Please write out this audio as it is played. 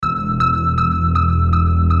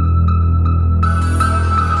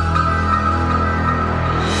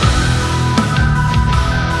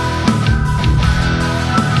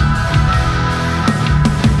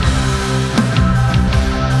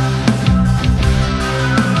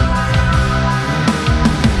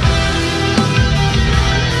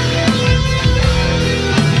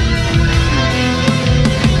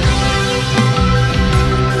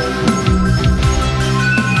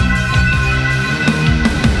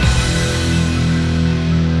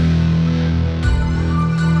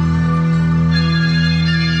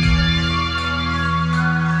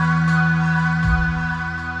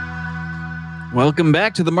Welcome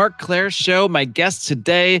back to the Mark Claire Show. My guest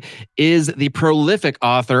today is the prolific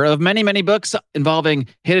author of many, many books involving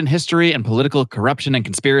hidden history and political corruption and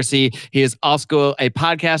conspiracy. He is also a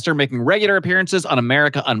podcaster making regular appearances on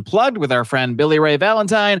America Unplugged with our friend Billy Ray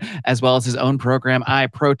Valentine, as well as his own program, I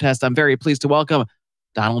Protest. I'm very pleased to welcome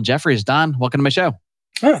Donald Jeffries. Don, welcome to my show.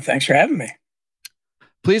 Oh, thanks for having me.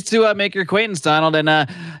 Pleased to make your acquaintance, Donald. And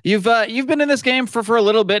you've been in this game for a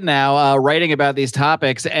little bit now, writing about these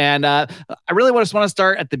topics. And I really just want to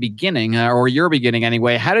start at the beginning, or your beginning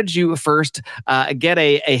anyway. How did you first get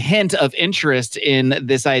a hint of interest in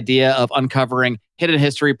this idea of uncovering hidden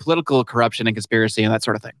history, political corruption, and conspiracy, and that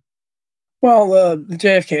sort of thing? Well, the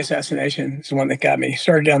JFK assassination is the one that got me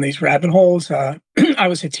started down these rabbit holes. I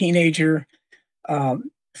was a teenager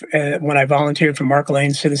when I volunteered for Mark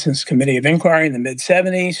Lane's Citizens Committee of Inquiry in the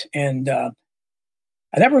mid-'70s. And I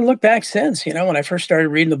never looked back since. You know, when I first started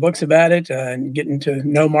reading the books about it and getting to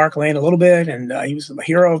know Mark Lane a little bit, and he was a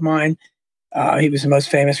hero of mine. He was the most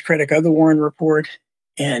famous critic of the Warren Report.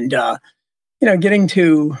 And, getting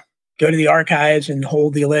to go to the archives and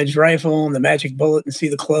hold the alleged rifle and the magic bullet and see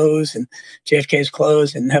the clothes and JFK's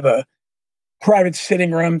clothes and have a private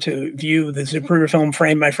sitting room to view the Zapruder film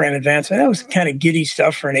Frame My Friend Advance. And that was kind of giddy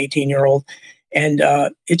stuff for an 18-year-old. And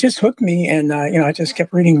it just hooked me. And, I just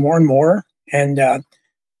kept reading more and more. And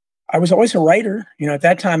I was always a writer. At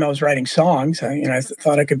that time I was writing songs. I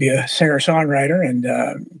thought I could be a singer-songwriter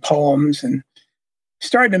and poems, and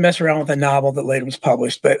started to mess around with a novel that later was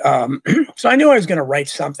published. But so I knew I was going to write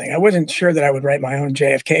something. I wasn't sure that I would write my own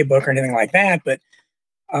JFK book or anything like that. But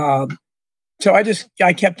so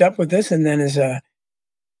I kept up with this. And then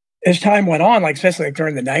as time went on, especially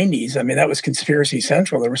during the 90s, I mean, that was conspiracy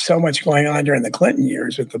central. There was so much going on during the Clinton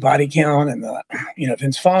years with the body count and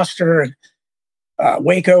Vince Foster and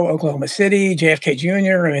Waco, Oklahoma City, JFK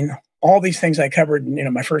Jr. I mean, all these things I covered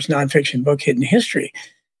in, my first nonfiction book, Hidden History.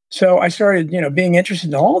 So I started, being interested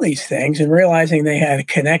in all these things and realizing they had a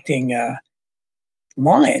connecting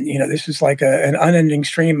line. This was like an unending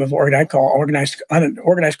stream of what I call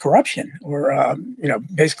organized corruption, or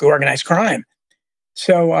basically organized crime.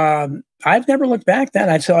 So I've never looked back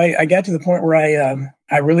then. So I got to the point where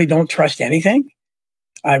I really don't trust anything.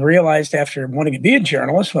 I realized after wanting to be a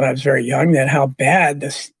journalist when I was very young that how bad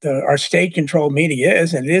our state-controlled media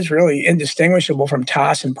is, and it is really indistinguishable from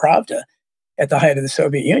TASS and Pravda at the height of the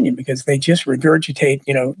Soviet Union, because they just regurgitate,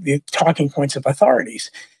 the talking points of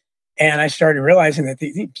authorities. And I started realizing that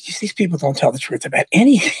these people don't tell the truth about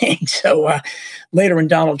anything. So later, when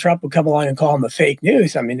Donald Trump would come along and call them a fake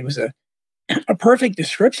news, I mean, it was a perfect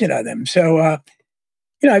description of them. So,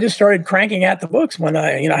 I just started cranking out the books when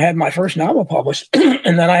I had my first novel published.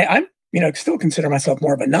 And then I still consider myself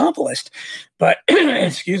more of a novelist. But,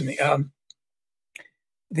 excuse me,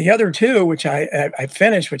 the other two, which I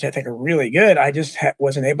finished, which I think are really good, I just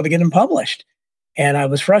wasn't able to get them published. And I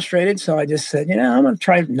was frustrated, so I just said, I'm going to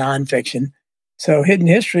try nonfiction. So Hidden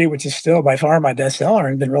History, which is still by far my bestseller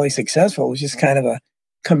and been really successful, was just kind of a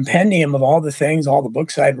compendium of all the things, all the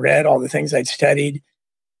books I'd read, all the things I'd studied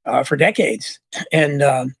for decades.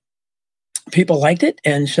 And people liked it.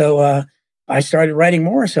 And so I started writing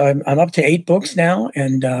more. So I'm up to 8 books now,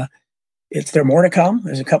 and there are more to come.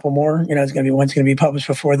 There's a couple more. There's going to be one's going to be published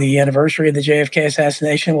before the anniversary of the JFK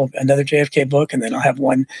assassination, another JFK book, and then I'll have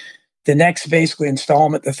one. The next basically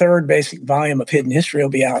installment, the third basic volume of Hidden History, will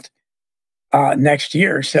be out next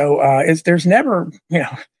year. So there's never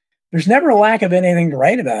a lack of anything to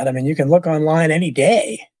write about. I mean, you can look online any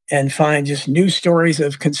day and find just new stories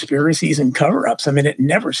of conspiracies and cover-ups. I mean, it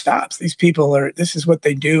never stops. These people this is what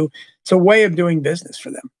they do. It's a way of doing business for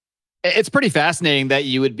them. It's pretty fascinating that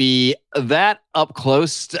you would be that up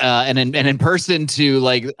close and in person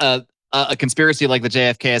to a conspiracy like the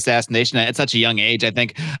JFK assassination at such a young age. I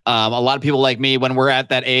think a lot of people like me, when we're at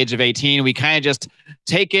that age of 18, we kind of just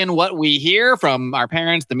take in what we hear from our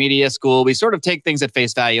parents, the media, school. We sort of take things at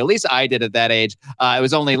face value. At least I did at that age. It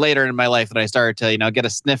was only later in my life that I started to, get a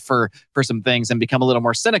sniff for some things and become a little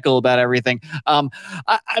more cynical about everything. I'm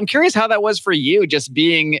curious how that was for you, just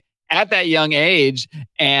being at that young age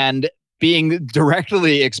and being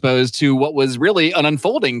directly exposed to what was really an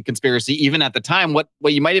unfolding conspiracy, even at the time, what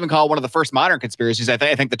you might even call one of the first modern conspiracies. I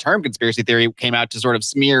think the term conspiracy theory came out to sort of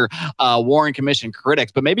smear Warren Commission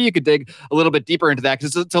critics, but maybe you could dig a little bit deeper into that,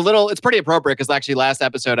 because it's pretty appropriate, because actually last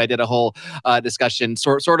episode I did a whole discussion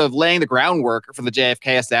sort of laying the groundwork for the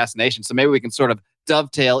JFK assassination. So maybe we can sort of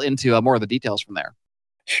dovetail into more of the details from there.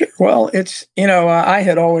 Sure. Well, it's,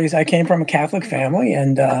 I came from a Catholic family,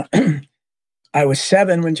 and I was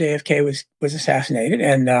 7 when JFK was assassinated,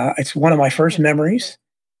 and it's one of my first memories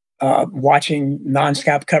watching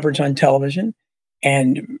nonstop coverage on television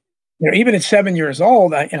and even at 7 years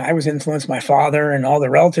old, I was influenced by my father and all the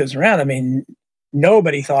relatives around. I mean,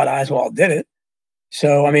 nobody thought Oswald did it.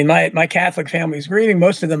 So, I mean, my Catholic family was grieving.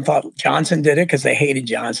 Most of them thought Johnson did it because they hated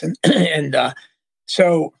Johnson, and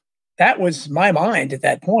so that was my mind at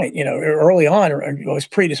that point. Early on, I was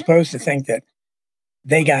predisposed to think that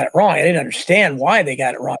they got it wrong. I didn't understand why they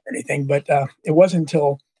got it wrong or anything, but it wasn't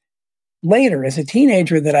until later, as a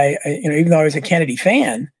teenager, that even though I was a Kennedy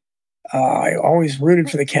fan, I always rooted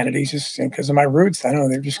for the Kennedys just because of my roots. I don't know,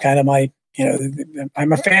 they're just kind of I'm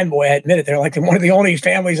a fanboy. I admit it. They're like one of the only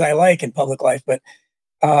families I like in public life. But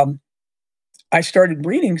um, I started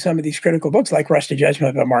reading some of these critical books, like Rush to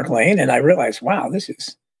Judgment by Mark Lane, and I realized, wow, this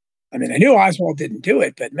is. I mean, I knew Oswald didn't do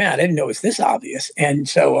it, but man, I didn't know it was this obvious. And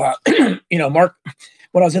so, Mark,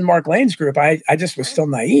 when I was in Mark Lane's group, I just was still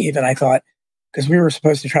naive, and I thought because we were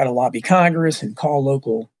supposed to try to lobby Congress and call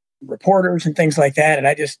local reporters and things like that, and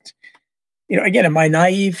I just again, in my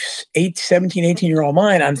naive 17, 18-year-old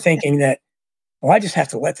mind, I'm thinking that, well, I just have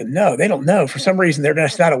to let them know. They don't know. For some reason, they're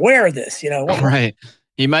just not aware of this, Right.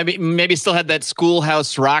 You maybe still had that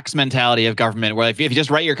schoolhouse rocks mentality of government where if you just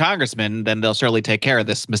write your congressman, then they'll surely take care of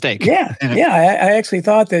this mistake. Yeah. Yeah. I actually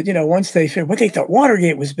thought that, once they figured what they thought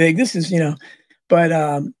Watergate was big, this is, but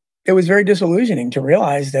it was very disillusioning to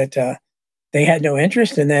realize that they had no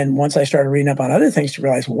interest. And then once I started reading up on other things to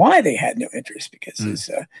realize why they had no interest, because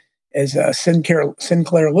as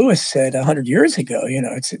Sinclair Lewis said 100 years ago,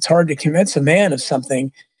 it's hard to convince a man of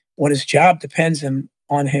something when his job depends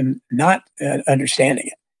on him not understanding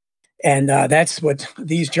it. And that's what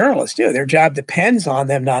these journalists do. Their job depends on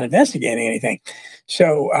them not investigating anything.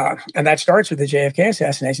 So, and that starts with the JFK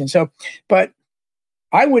assassination. So, but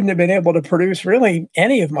I wouldn't have been able to produce really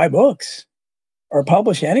any of my books or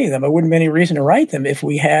publish any of them. There wouldn't be any reason to write them if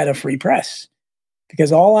we had a free press.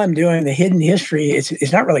 Because all I'm doing, the hidden history,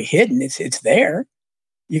 it's not really hidden. It's there.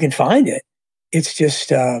 You can find it. It's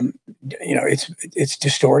just, it's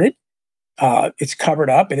distorted. It's covered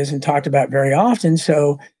up. It isn't talked about very often.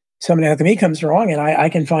 So somebody like me comes along, and I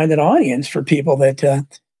can find an audience for people that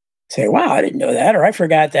say, "Wow, I didn't know that," or "I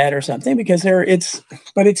forgot that," or something. Because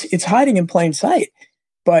it's hiding in plain sight.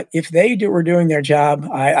 But if they were doing their job,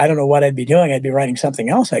 I don't know what I'd be doing. I'd be writing something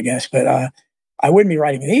else, I guess. But I wouldn't be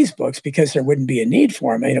writing these books because there wouldn't be a need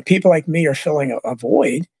for them. People like me are filling a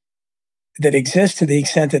void that exists to the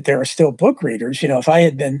extent that there are still book readers. If I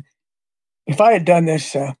had done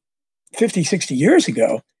this 50, 60 years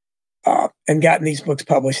ago and gotten these books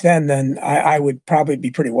published then I would probably be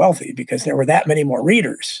pretty wealthy because there were that many more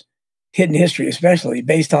readers. Hidden History, especially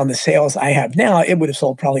based on the sales I have now, it would have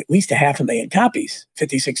sold probably at least 500,000 copies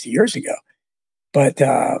 50, 60 years ago. But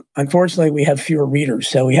unfortunately, we have fewer readers.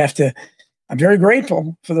 So we have to. I'm very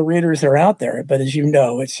grateful for the readers that are out there, but as you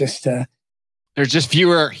know, it's just there's just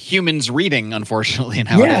fewer humans reading, unfortunately,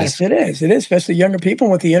 nowadays. Yes, it is. It is, especially younger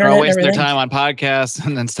people with the internet. They're all wasting their time on podcasts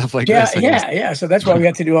and then stuff like this. Yeah. So that's why we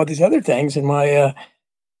have to do all these other things. And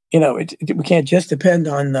we can't just depend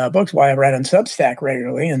on books. Why I write on Substack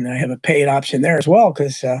regularly, and I have a paid option there as well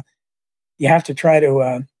because you have to try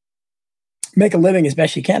to make a living as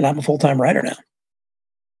best you can. I'm a full-time writer now.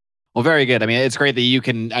 Well, very good. I mean, it's great that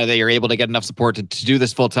that you're able to get enough support to do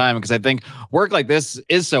this full time, because I think work like this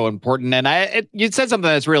is so important. And you said something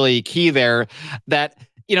that's really key there, that,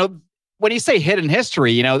 when you say hidden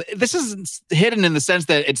history, this isn't hidden in the sense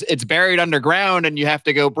that it's buried underground and you have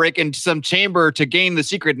to go break into some chamber to gain the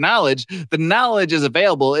secret knowledge. The knowledge is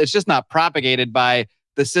available. It's just not propagated by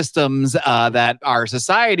the systems that our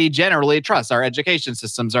society generally trusts, our education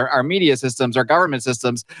systems, our media systems, our government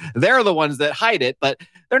systems. They're the ones that hide it, but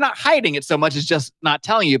they're not hiding it so much as just not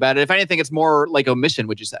telling you about it. If anything, it's more like omission,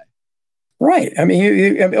 would you say? Right. I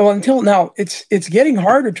mean, until now, it's getting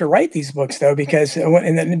harder to write these books, though, because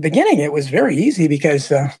in the beginning, it was very easy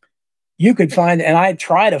because you could find, and I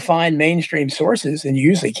try to find mainstream sources, and you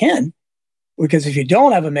usually can. Because if you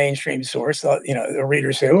don't have a mainstream source, the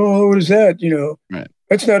readers say, "Oh, what is that?" Right.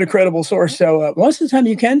 That's not a credible source. So most of the time,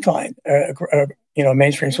 you can find a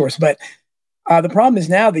mainstream source. But the problem is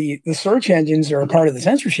now the search engines are a part of the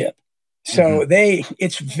censorship. So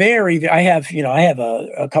it's very. I have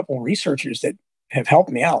a couple of researchers that have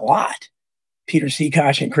helped me out a lot. Peter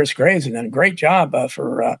Seacosh and Chris Graves have done a great job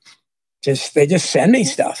for they just send me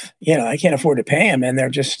stuff. I can't afford to pay them, and they're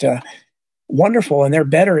just wonderful, and they're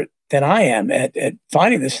better than I am at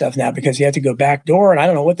finding this stuff now, because you have to go backdoor, and I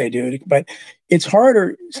don't know what they do, but it's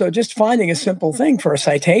harder. So just finding a simple thing for a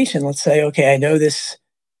citation, let's say, okay, I know this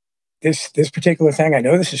particular thing, I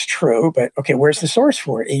know this is true, but okay, where's the source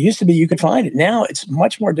for it? It used to be you could find it. Now it's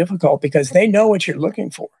much more difficult because they know what you're looking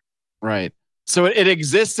for. Right. So it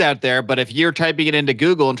exists out there, but if you're typing it into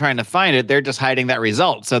Google and trying to find it, they're just hiding that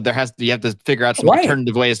result. So you have to figure out some Right.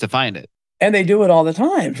 alternative ways to find it. And they do it all the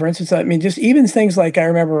time. For instance, I mean, just even things like I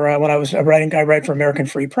remember when I was writing, I write for American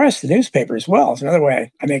Free Press, the newspaper as well. It's another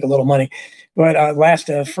way I make a little money. But last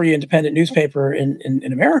free independent newspaper in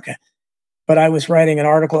America. But I was writing an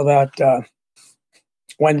article about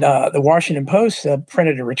when the Washington Post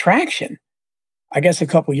printed a retraction, I guess a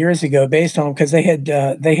couple years ago, based on because they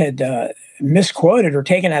had misquoted or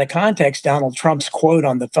taken out of context Donald Trump's quote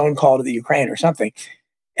on the phone call to the Ukraine or something,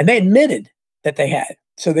 and they admitted that they had.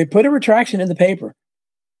 So they put a retraction in the paper.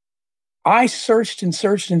 I searched and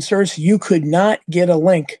searched and searched. You could not get a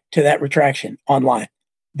link to that retraction online.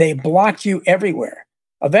 They blocked you everywhere.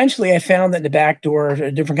 Eventually, I found that in the back door,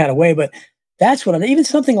 a different kind of way. But that's what I'm. Even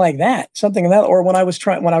something like that, something like that. Or when I was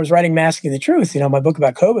writing "Masking the Truth," my book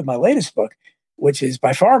about COVID, my latest book, which is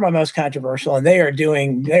by far my most controversial, and they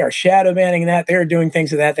are shadow banning that. They are doing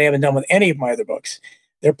things of that they haven't done with any of my other books.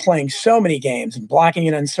 They're playing so many games and blocking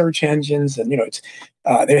it on search engines, and it's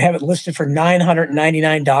they have it listed for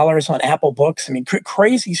 $999 on Apple Books. I mean,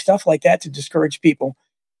 crazy stuff like that to discourage people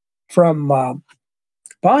from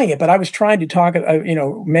buying it. But I was trying to talk,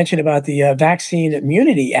 mention about the Vaccine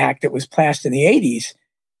Immunity Act that was passed in the '80s,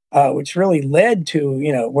 which really led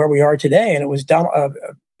to where we are today. And it was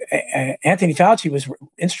Anthony Fauci was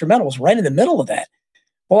instrumental, was right in the middle of that.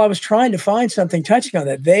 Well, I was trying to find something touching on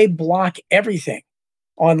that. They block everything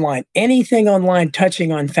online, anything online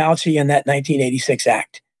touching on Fauci and that 1986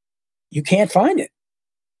 act. You can't find it.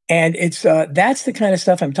 And it's that's the kind of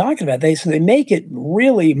stuff I'm talking about. They make it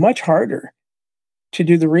really much harder to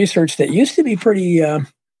do the research that used to be pretty,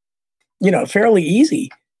 fairly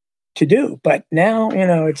easy to do. But now,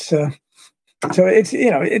 it's so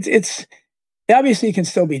it's obviously it can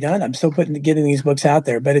still be done. I'm still getting these books out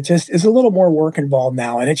there, but it just is a little more work involved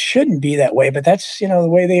now, and it shouldn't be that way. But that's the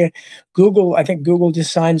way I think Google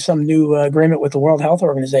just signed some new agreement with the World Health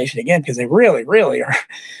Organization again because they really, really are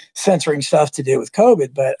censoring stuff to do with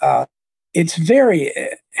COVID. But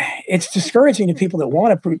it's discouraging to people that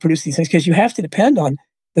want to produce these things because you have to depend on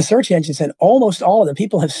the search engines, and almost all of them.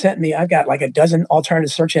 People have sent me. I've got like a dozen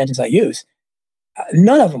alternative search engines I use.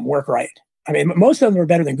 None of them work right. I mean, most of them are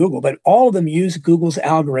better than Google, but all of them use Google's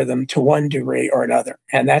algorithm to one degree or another.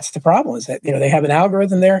 And that's the problem is that, they have an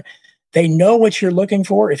algorithm there. They know what you're looking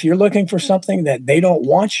for. If you're looking for something that they don't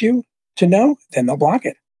want you to know, then they'll block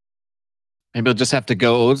it. Maybe we'll just have to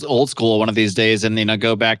go old school one of these days and,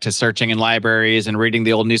 go back to searching in libraries and reading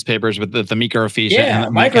the old newspapers with the microfiche. Yeah,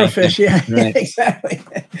 and microfiche. Yeah, right. Exactly.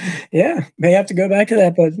 Yeah, may have to go back to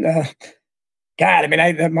that. But God, I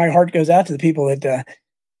mean, my heart goes out to the people that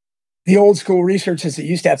the old school researchers that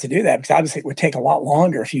used to have to do that because obviously it would take a lot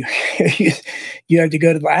longer if you had to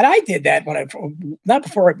go to the. And I did that not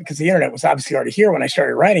before because the internet was obviously already here when I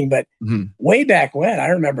started writing, but way back when I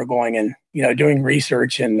remember going and doing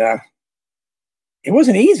research and it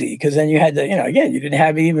wasn't easy because then you had to again you didn't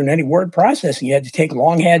have even any word processing. You had to take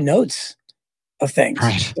longhand notes of things.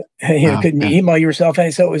 Right. Couldn't email yourself any.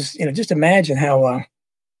 So it was just imagine how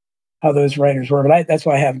those writers were. But that's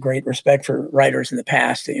why I have great respect for writers in the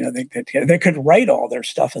past. They could write all their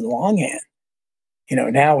stuff in longhand.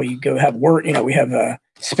 Now we go have word. We have a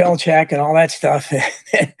spell check and all that stuff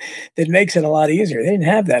that makes it a lot easier. They didn't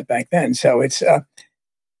have that back then. So it's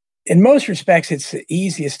in most respects, it's the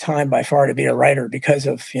easiest time by far to be a writer because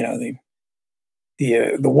of the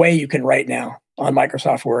way you can write now on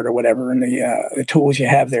Microsoft Word or whatever and the tools you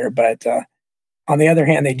have there. But on the other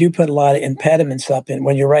hand, they do put a lot of impediments up in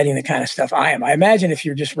when you're writing the kind of stuff I am. I imagine if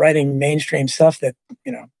you're just writing mainstream stuff that,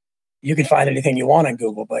 you can find anything you want on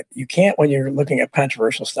Google, but you can't when you're looking at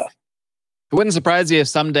controversial stuff. It wouldn't surprise you if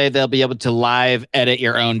someday they'll be able to live edit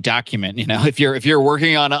your own document. If you're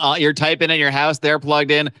working on you're typing in your house, they're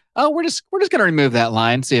plugged in. Oh, we're just going to remove that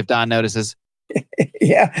line. See if Don notices.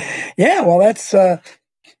 Yeah. Well, that's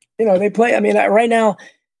they play. I mean, right now,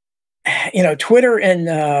 Twitter and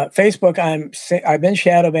Facebook. I've been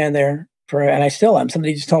shadow banned there and I still am.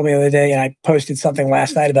 Somebody just told me the other day, and I posted something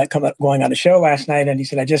last night about going on a show last night, and he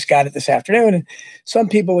said I just got it this afternoon. And some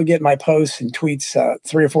people would get my posts and tweets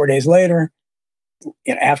 3 or 4 days later,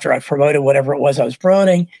 after I promoted whatever it was I was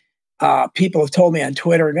promoting. People have told me on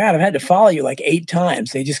Twitter, God, I've had to follow you like 8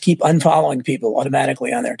 times. They just keep unfollowing people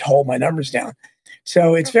automatically on there to hold my numbers down.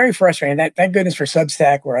 So it's very frustrating. Thank goodness for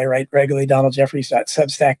Substack, where I write regularly,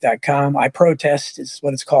 donaldjeffries.substack.com. I protest is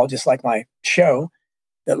what it's called, just like my show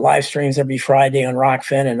that live streams every Friday on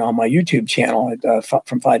Rockfin and on my YouTube channel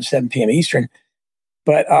from 5 to 7 p.m. Eastern.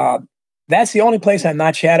 But that's the only place I'm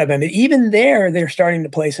not shadow banned. But even there, they're starting to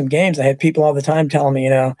play some games. I have people all the time telling me,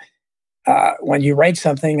 When you write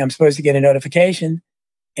something, I'm supposed to get a notification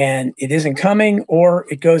and it isn't coming, or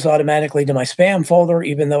it goes automatically to my spam folder,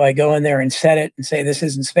 even though I go in there and set it and say this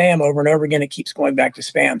isn't spam over and over again. It keeps going back to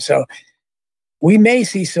spam. So we may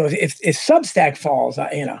see. So if Substack falls,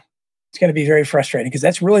 it's going to be very frustrating because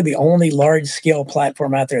that's really the only large scale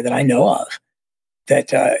platform out there that I know of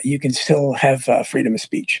that you can still have freedom of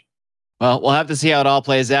speech. Well, we'll have to see how it all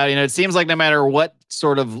plays out. It seems like no matter what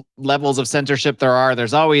sort of levels of censorship there are,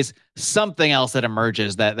 there's always something else that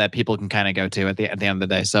emerges that people can kind of go to at the end of the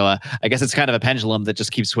day. So I guess it's kind of a pendulum that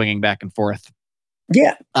just keeps swinging back and forth.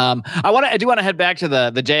 Yeah. I do want to head back to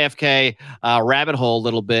the JFK rabbit hole a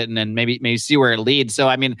little bit, and then maybe see where it leads. So,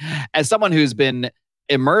 I mean, as someone who's been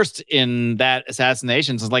immersed in that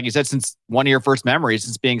assassination since, like you said, since one of your first memories,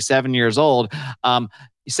 since being 7 years old,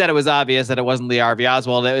 you said it was obvious that it wasn't Lee Harvey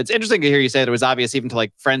Oswald. It's interesting to hear you say that it was obvious even to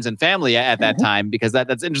like friends and family at that time, because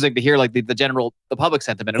that's interesting to hear, like the public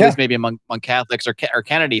sentiment, at least maybe among Catholics or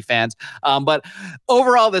Kennedy fans. But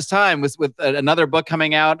overall, this time with another book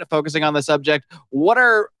coming out focusing on the subject, what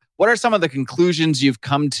are some of the conclusions you've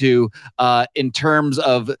come to in terms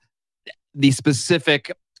of the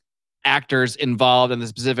specific actors involved and the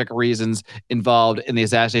specific reasons involved in the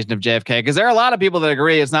assassination of JFK? Because there are a lot of people that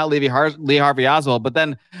agree it's not Lee Harvey Oswald, but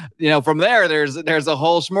then from there there's a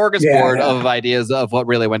whole smorgasbord of ideas of what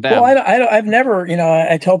really went down. Well, I've never,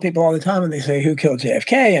 I tell people all the time when they say who killed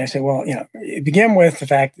JFK, and I say, well, begin with the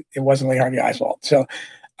fact that it wasn't Lee Harvey Oswald. So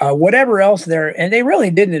whatever else there, and they really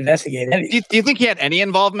didn't investigate anything. Do you think he had any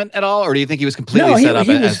involvement at all, or do you think he was completely set up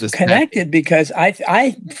as this connected? Because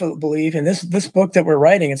I believe in this book that we're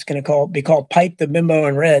writing, it's going to be called "Pipe the Bimbo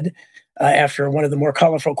in Red," after one of the more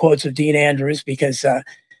colorful quotes of Dean Andrews, because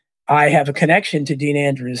I have a connection to Dean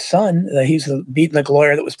Andrews' son. He's the beatnik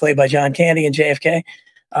lawyer that was played by John Candy in JFK.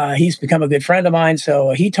 He's become a good friend of mine, so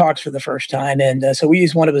he talks for the first time, and so we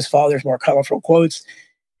use one of his father's more colorful quotes.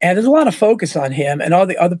 And there's a lot of focus on him and all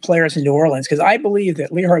the other players in New Orleans, because I believe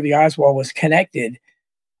that Lee Harvey Oswald was connected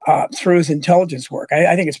through his intelligence work.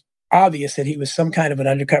 I think it's obvious that he was some kind of an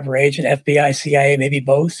undercover agent, FBI, CIA, maybe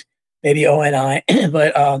both, maybe ONI.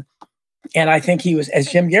 But and I think he was,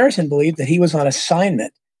 as Jim Garrison believed, that he was on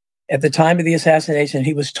assignment at the time of the assassination.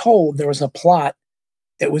 He was told there was a plot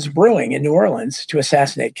that was brewing in New Orleans to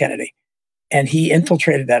assassinate Kennedy, and he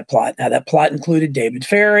infiltrated that plot. Now, that plot included David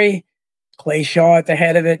Ferrie, Clay Shaw at the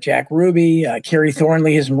head of it, Jack Ruby, Kerry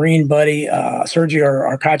Thornley, his Marine buddy, Sergio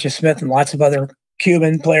Arcacha Smith, and lots of other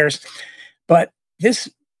Cuban players. But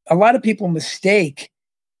a lot of people mistake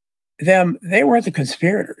them. They weren't the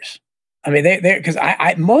conspirators. I mean, because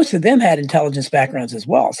most of them had intelligence backgrounds as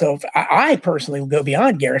well. So if I personally go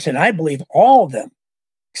beyond Garrison, I believe all of them,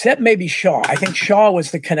 except maybe Shaw. I think Shaw was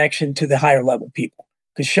the connection to the higher level people,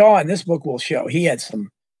 because Shaw in this book will show he had some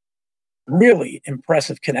really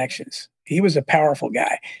impressive connections. He was a powerful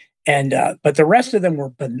guy, and but the rest of them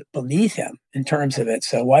were beneath him in terms of it.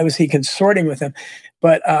 So why was he consorting with them?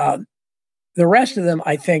 But the rest of them,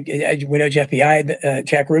 I think, we know Jack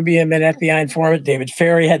Ruby had been FBI informant. David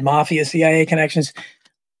Ferrie had mafia CIA connections.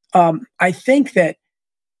 I think that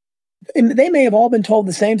they may have all been told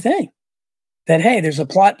the same thing, that, hey, there's a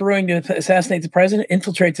plot brewing to assassinate the president,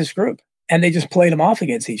 infiltrate this group. And they just played them off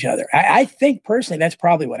against each other. I think personally that's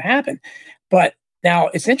probably what happened. But now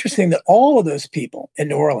it's interesting that all of those people in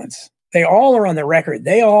New Orleans, they all are on the record.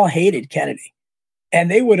 They all hated Kennedy, and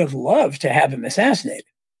they would have loved to have him assassinated,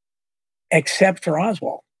 except for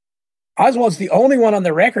Oswald. Oswald's the only one on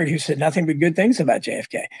the record who said nothing but good things about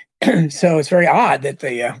JFK. So it's very odd that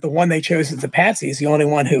the one they chose as the patsy is the only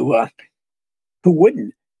one who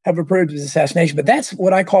wouldn't have approved his assassination. But that's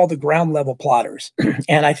what I call the ground level plotters.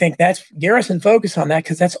 And I think that's Garrison focused on that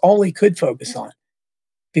because that's all he could focus on.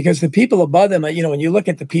 Because the people above them, when you look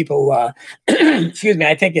at the people, excuse me,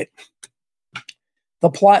 I think the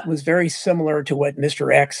plot was very similar to what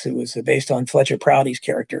Mr. X, who was based on Fletcher Prouty's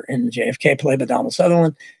character in JFK, played by Donald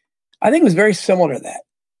Sutherland. I think it was very similar to that.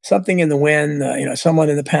 Something in the wind, someone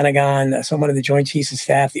in the Pentagon, someone in the Joint Chiefs of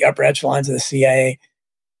Staff, the upper echelons of the CIA.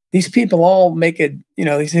 These people all make it,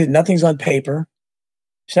 they say nothing's on paper.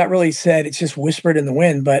 It's not really said. It's just whispered in the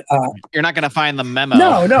wind. But you're not going to find the memo.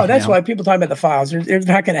 No. That's why people talk about the files. They're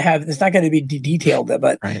not going to have. It's not going to be detailed.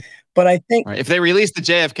 But right. But I think if they release the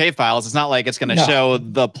JFK files, it's not like it's going to show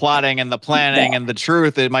the plotting and the planning and the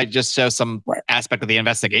truth. It might just show some aspect of the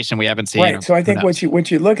investigation we haven't seen. Right. So I think what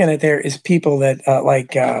you're looking at there is people that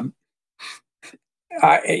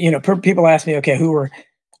people ask me, okay, who were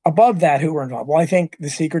above that? Who were involved? Well, I think the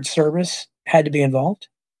Secret Service had to be involved,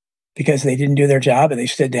 because they didn't do their job and they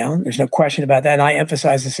stood down. There's no question about that. And I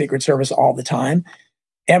emphasize the Secret Service all the time.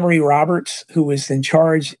 Emory Roberts, who was in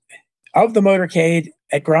charge of the motorcade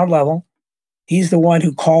at ground level, He's the one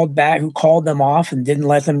who called back, who called them off and didn't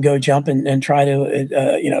let them go jump and try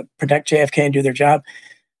to, protect JFK and do their job.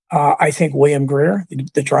 I think William Greer,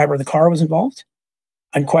 the driver of the car, was involved.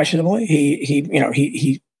 Unquestionably,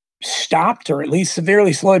 he stopped or at least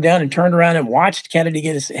severely slowed down and turned around and watched Kennedy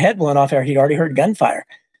get his head blown off after he'd already heard gunfire.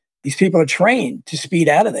 These people are trained to speed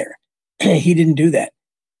out of there. He didn't do that.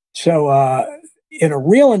 So, in a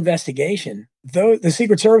real investigation, though the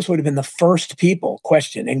Secret Service would have been the first people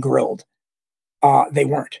questioned and grilled. They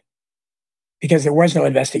weren't, because there was no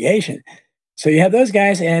investigation. So you have those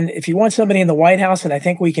guys, and if you want somebody in the White House, and I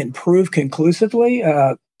think we can prove conclusively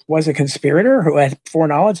was a conspirator who had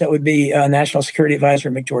foreknowledge, that would be National Security Advisor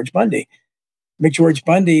McGeorge Bundy. McGeorge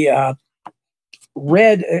Bundy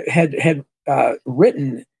had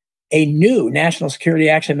written a new National Security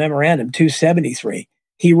Action Memorandum 273.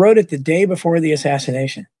 He wrote it the day before the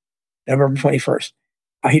assassination, November 21st.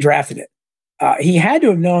 He drafted it. He had to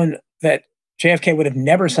have known that JFK would have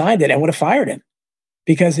never signed it and would have fired him,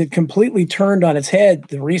 because it completely turned on its head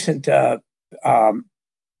the recent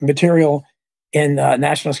material in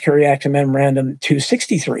National Security Action Memorandum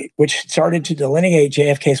 263, which started to delineate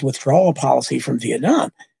JFK's withdrawal policy from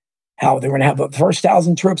Vietnam. How they were going to have the first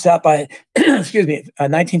 1,000 troops out by,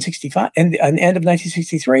 1965, and the end of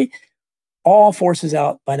 1963, all forces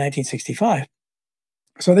out by 1965.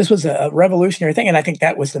 So this was a revolutionary thing, and I think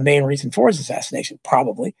that was the main reason for his assassination,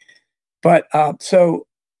 probably. But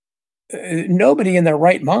nobody in their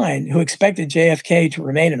right mind who expected JFK to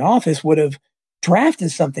remain in office would have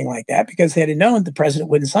drafted something like that, because they had known the president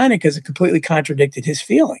wouldn't sign it, because it completely contradicted his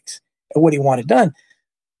feelings and what he wanted done.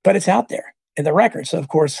 But it's out there in the record. So, of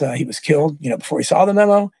course, he was killed, before he saw the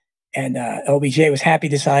memo, and LBJ was happy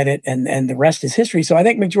to sign it, and the rest is history. So I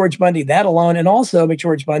think McGeorge Bundy, that alone, and also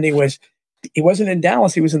McGeorge Bundy he wasn't in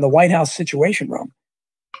Dallas, he was in the White House Situation Room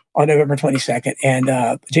on November 22nd. And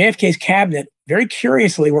JFK's cabinet, very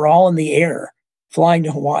curiously, were all in the air flying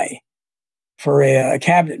to Hawaii for a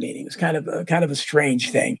cabinet meeting. It was kind of a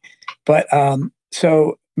strange thing. But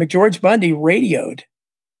so McGeorge Bundy radioed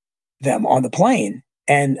them on the plane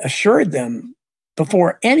and assured them,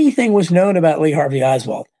 before anything was known about Lee Harvey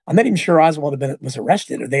Oswald. I'm not even sure Oswald was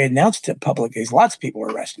arrested, or they announced to public, because lots of people were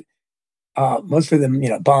arrested. Most of them,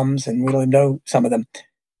 bums, and we don't even know some of them.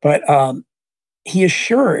 But he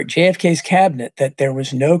assured JFK's cabinet that there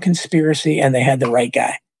was no conspiracy and they had the right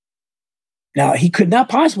guy. Now, he could not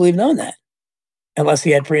possibly have known that unless he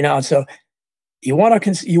had pre-knowledge. So you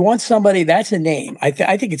want somebody, that's a name. I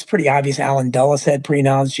think it's pretty obvious Allen Dulles had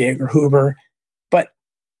pre-knowledge, J. Edgar Hoover. But,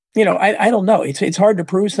 I don't know. It's hard to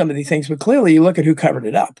prove some of these things, but clearly you look at who covered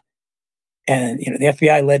it up. And, the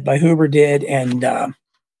FBI led by Hoover did, and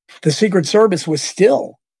the Secret Service was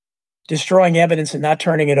still destroying evidence and not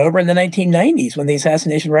turning it over in the 1990s, when the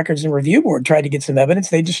Assassination Records and Review Board tried to get some evidence.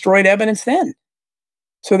 They destroyed evidence then.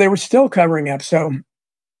 So they were still covering up. So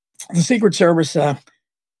the Secret Service, at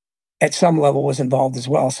some level, was involved as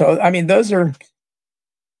well. So, I mean, those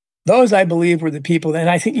I believe were the people, and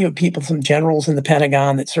I think you have people, some generals in the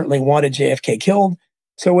Pentagon that certainly wanted JFK killed,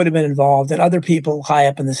 so would have been involved, and other people high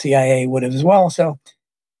up in the CIA would have as well. So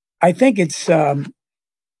I think it's,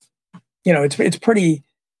 it's pretty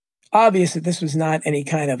obvious that this was not any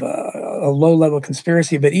kind of a low-level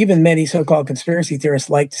conspiracy, but even many so-called conspiracy theorists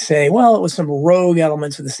like to say, well, it was some rogue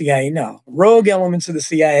elements of the CIA. No, rogue elements of the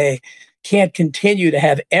CIA can't continue to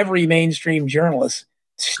have every mainstream journalist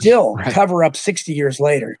still cover up 60 years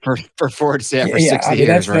later. For 60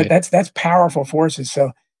 years, right? That's powerful forces.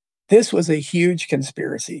 So this was a huge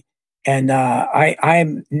conspiracy. And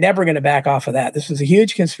I'm never going to back off of that. This was a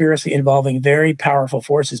huge conspiracy involving very powerful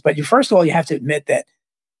forces. But first of all, you have to admit that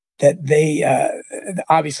they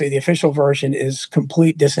obviously the official version is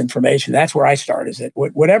complete disinformation. That's where I start. Is that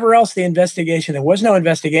whatever else the investigation? There was no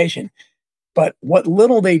investigation, but what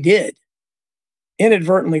little they did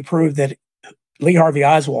inadvertently proved that Lee Harvey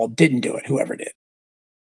Oswald didn't do it. Whoever did.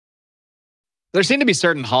 There seem to be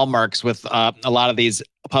certain hallmarks with a lot of these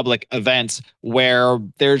public events where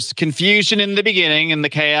there's confusion in the beginning and the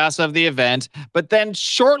chaos of the event, but then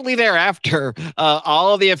shortly thereafter,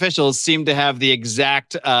 all of the officials seem to have the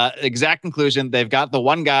exact conclusion. They've got the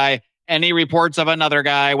one guy. Any reports of another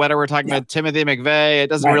guy, whether we're talking about Timothy McVeigh, it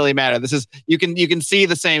doesn't really matter. This is you can see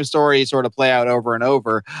the same story sort of play out over and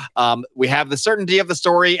over. We have the certainty of the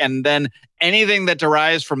story, and then anything that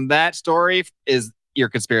derives from that story is your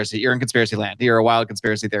conspiracy. You're in conspiracy land. You're a wild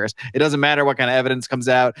conspiracy theorist. It doesn't matter what kind of evidence comes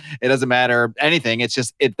out. It doesn't matter anything. It's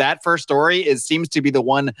just that first story seems to be the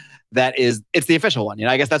one it's the official one.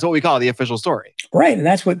 I guess that's what we call the official story. Right, and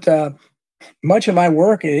that's what much of my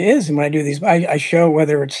work is. And when I do these, I show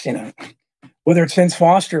whether it's Whether it's Vince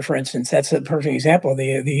Foster, for instance, that's a perfect example.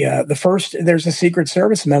 The first there's a Secret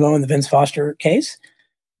Service memo in the Vince Foster case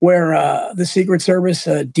where the Secret Service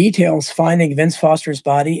details finding Vince Foster's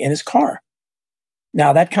body in his car.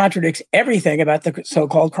 Now that contradicts everything about the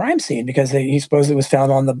so-called crime scene because he supposedly was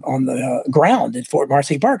found on the ground at Fort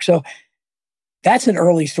Marcy Park. So that's an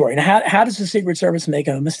early story. Now, how does the Secret Service make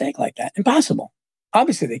a mistake like that? Impossible.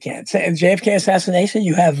 Obviously, they can't. So in JFK assassination,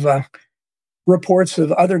 you have reports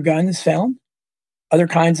of other guns found, other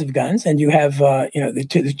kinds of guns, and you have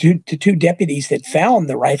the two deputies that found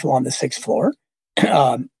the rifle on the sixth floor,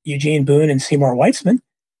 Eugene Boone and Seymour Weitzman.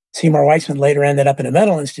 Seymour Weitzman later ended up in a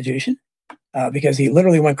mental institution because he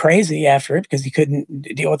literally went crazy after it because he couldn't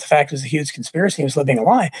deal with the fact it was a huge conspiracy. He was living a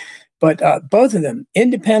lie. But both of them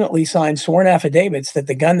independently signed sworn affidavits that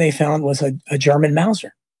the gun they found was a German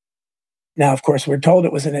Mauser. Now, of course, we're told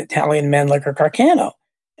it was an Italian Mannlicher Carcano.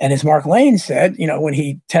 And as Mark Lane said, when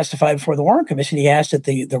he testified before the Warren Commission, he asked that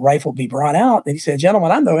the rifle be brought out. And he said,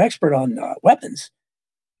 gentlemen, I'm no expert on weapons,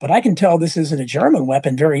 but I can tell this isn't a German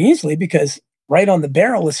weapon very easily because right on the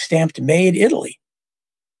barrel is stamped Made Italy.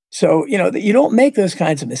 So, you don't make those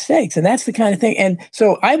kinds of mistakes. And that's the kind of thing. And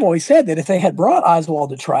so I've always said that if they had brought Oswald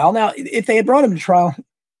to trial, now, if they had brought him to trial,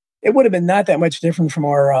 it would have been not that much different from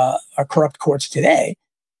our corrupt courts today,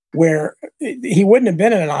 where he wouldn't have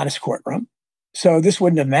been in an honest courtroom. So this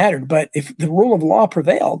wouldn't have mattered. But if the rule of law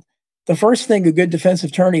prevailed, the first thing a good defense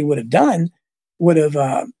attorney would have done would have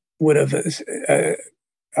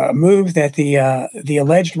moved that the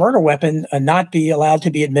alleged murder weapon not be allowed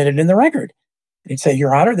to be admitted in the record. He'd say,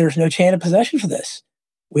 Your Honor, there's no chain of possession for this.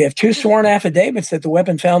 We have two sworn affidavits that the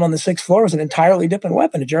weapon found on the sixth floor was an entirely different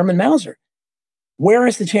weapon, a German Mauser. Where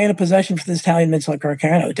is the chain of possession for this Italian Mannlicher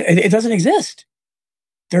Carcano? It doesn't exist.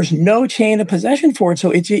 There's no chain of possession for it.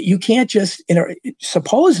 So you can't just,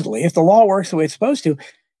 supposedly, if the law works the way it's supposed to,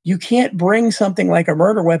 you can't bring something like a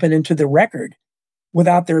murder weapon into the record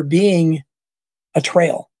without there being a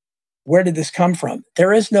trail. Where did this come from?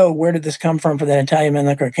 There is no where did this come from for that Italian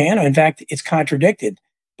Mannlicher Carcano. In fact, it's contradicted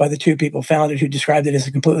by the two people found it who described it as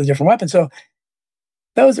a completely different weapon. So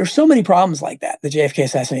there's so many problems like that, the JFK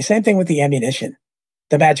assassination. Same thing with the ammunition,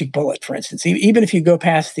 the magic bullet, for instance. Even if you go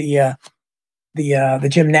past the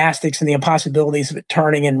gymnastics and the impossibilities of it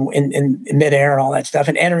turning in midair and all that stuff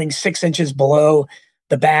and entering 6 inches below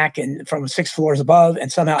the back and from 6 floors above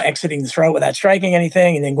and somehow exiting the throat without striking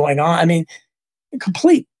anything and then going on. I mean,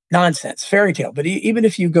 complete nonsense, fairy tale. But even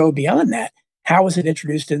if you go beyond that, how was it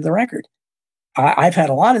introduced into the record? I've had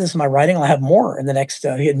a lot of this in my writing. I'll have more in the next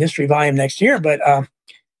hidden history volume next year. But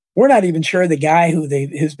we're not even sure the guy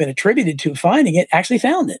who's been attributed to finding it actually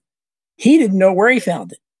found it. He didn't know where he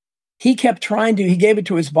found it. He gave it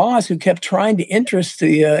to his boss who kept trying to interest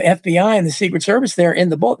the FBI and the Secret Service there in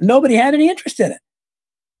the book. Nobody had any interest in it.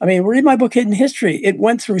 I mean, read my book, Hidden History. It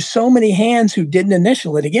went through so many hands who didn't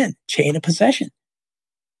initial it. Again, chain of possession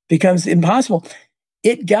becomes impossible.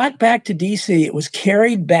 It got back to D.C. It was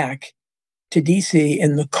carried back to D.C.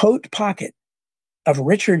 in the coat pocket of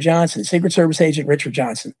Richard Johnson, Secret Service agent Richard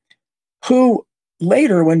Johnson, who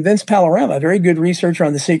later, when Vince Palermo, a very good researcher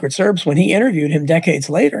on the Secret Service, when he interviewed him decades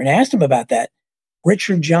later and asked him about that,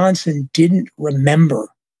 Richard Johnson didn't remember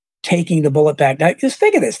taking the bullet back. Now, just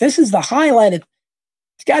think of this. This is the highlight. It's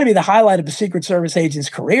got to be the highlight of a Secret Service agent's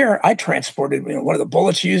career. I transported one of the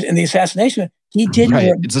bullets used in the assassination. He didn't.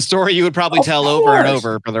 Right. It's a story you would probably tell over and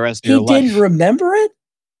over for the rest of your life. He didn't remember it.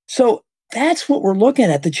 So that's what we're looking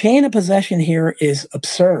at. The chain of possession here is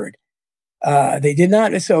absurd. They did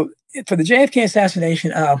not. So for the JFK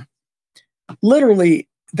assassination, literally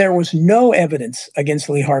there was no evidence against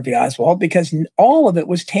Lee Harvey Oswald because all of it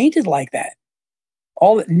was tainted like that.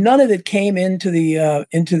 None of it came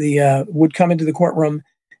would come into the courtroom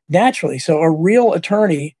naturally. So a real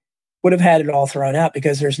attorney would have had it all thrown out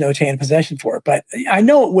because there's no chain of possession for it. But I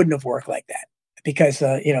know it wouldn't have worked like that because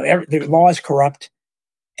the law is corrupt,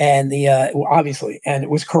 and obviously, and it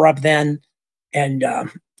was corrupt then, and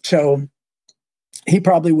so he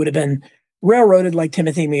probably would have been railroaded like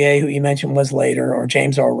Timothy McVeigh, who you mentioned was later, or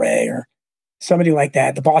James O. Ray, or somebody like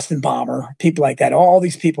that, the Boston bomber, people like that. All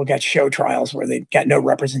these people got show trials where they got no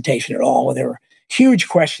representation at all, where there were huge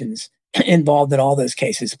questions involved in all those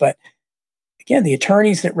cases. But again, the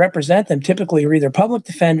attorneys that represent them typically are either public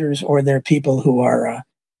defenders or they're people who are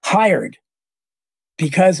hired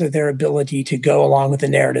because of their ability to go along with the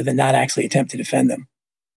narrative and not actually attempt to defend them.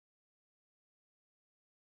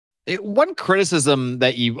 One criticism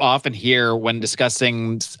that you often hear when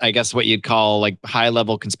discussing, I guess, what you'd call like high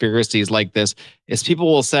level conspiracies like this is people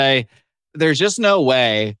will say, there's just no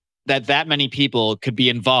way that many people could be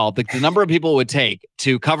involved, the number of people it would take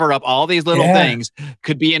to cover up all these little Yeah. things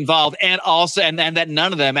could be involved, and also, and that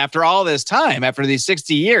none of them, after all this time, after these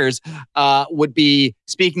 60 years, would be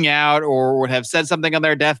speaking out or would have said something on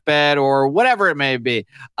their deathbed or whatever it may be.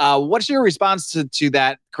 What's your response to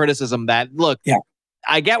that criticism? That look, Yeah.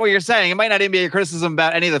 I get what you're saying. It might not even be a criticism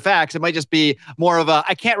about any of the facts. It might just be more of a,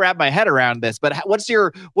 I can't wrap my head around this. But what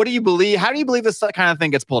do you believe? How do you believe this kind of thing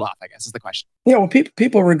gets pulled off? I guess is the question. Yeah, well,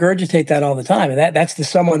 people regurgitate that all the time, and that's the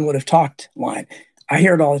 "someone would have talked" line. I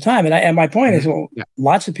hear it all the time, and my point is, well, Yeah.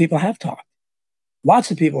 lots of people have talked. Lots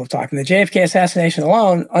of people have talked. In the JFK assassination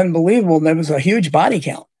alone, unbelievable. There was a huge body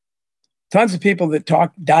count. Tons of people that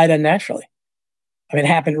talked died unnaturally. I mean, it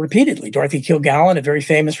happened repeatedly. Dorothy Kilgallen, a very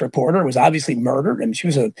famous reporter, was obviously murdered. I mean, she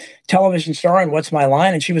was a television star on What's My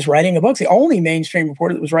Line, and she was writing a book. The only mainstream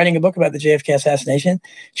reporter that was writing a book about the JFK assassination.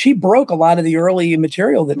 She broke a lot of the early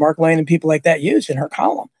material that Mark Lane and people like that used in her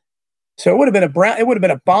column. So it would have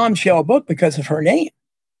been a bombshell book because of her name.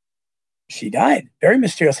 She died very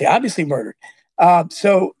mysteriously, obviously murdered.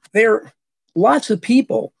 So there are lots of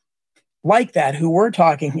people like that who were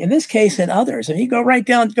talking in this case and others. And you go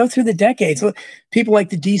go through the decades. Look, people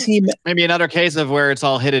like the DC. Maybe another case of where it's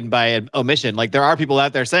all hidden by an omission. Like there are people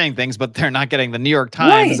out there saying things, but they're not getting the New York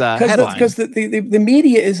Times headline. Because the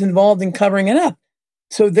media is involved in covering it up.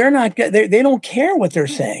 So they don't care what they're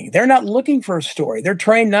saying. They're not looking for a story. They're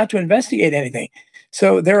trained not to investigate anything.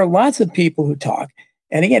 So there are lots of people who talk.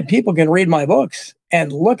 And again, people can read my books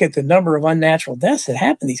and look at the number of unnatural deaths that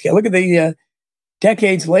happen. These guys, look at the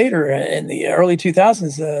decades later in the early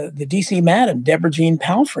 2000s, the DC madam, Deborah Jean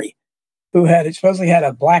Palfrey, who had supposedly had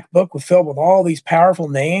a black book filled with all these powerful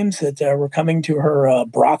names that were coming to her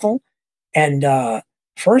brothel. And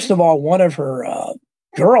first of all, one of her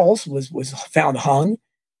girls was found hung,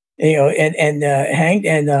 and hanged.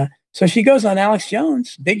 And so she goes on Alex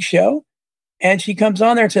Jones' big show, and she comes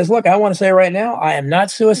on there and says, "Look, I want to say right now, I am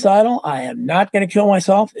not suicidal. I am not going to kill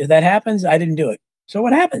myself. If that happens, I didn't do it." So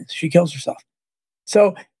what happens? She kills herself.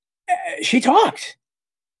 So she talked.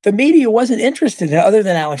 The media wasn't interested other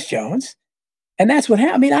than Alex Jones. And that's what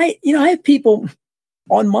happened. I mean, I have people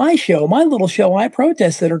on my show, my little show, I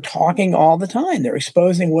Protest, that are talking all the time. They're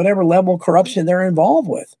exposing whatever level of corruption they're involved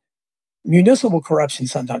with. Municipal corruption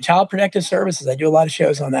sometimes, Child Protective Services. I do a lot of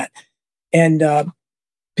shows on that. And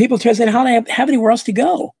people try to say, how do they have anywhere else to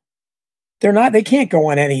go? They can't go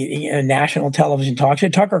on any national television talk show.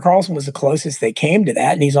 Tucker Carlson was the closest they came to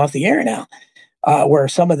that, and he's off the air now. Where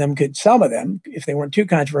some of them, if they weren't too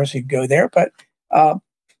controversial, could go there. But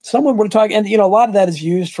someone would talk, and a lot of that is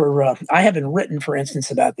used for. I haven't written, for instance,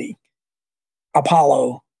 about the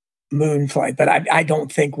Apollo moon flight, but I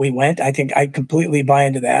don't think we went. I think I completely buy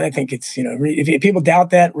into that. I think it's if people doubt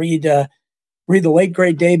that, read the late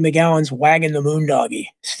great Dave McGowan's "Wagging the Moondoggie,"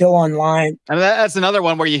 still online. I mean, that's another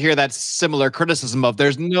one where you hear that similar criticism of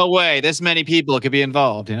there's no way this many people could be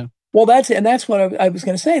involved. Well, that's what I was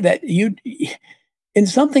going to say, that in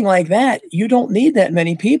something like that, you don't need that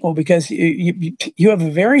many people because you have a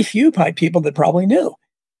very few people that probably knew.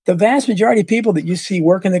 The vast majority of people that you see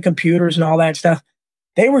working the computers and all that stuff,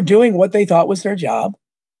 they were doing what they thought was their job.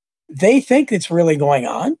 They think it's really going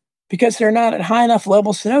on because they're not at high enough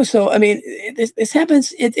levels to know. So, I mean, this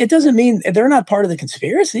happens. It doesn't mean they're not part of the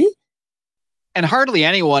conspiracy. And hardly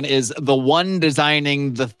anyone is the one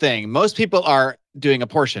designing the thing. Most people are doing a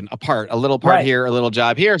part, a little part here, a little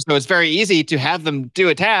job here. So it's very easy to have them do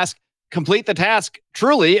a task, complete the task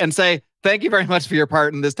truly, and say, "Thank you very much for your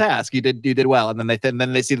part in this task. You did well." And then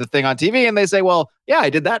they see the thing on TV and they say, "Well, yeah, I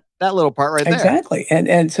did that little part right there." Exactly.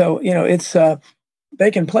 And so it's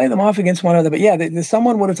they can play them off against one another. But yeah,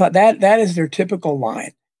 someone would have thought that is their typical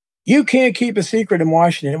line. You can't keep a secret in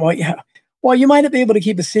Washington. Well, yeah. Well, you might not be able to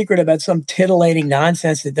keep a secret about some titillating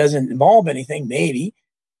nonsense that doesn't involve anything, maybe,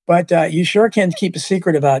 but you sure can keep a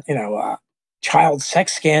secret about, child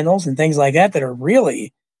sex scandals and things like that are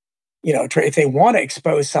really, if they want to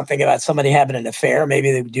expose something about somebody having an affair,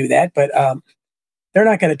 maybe they would do that, but they're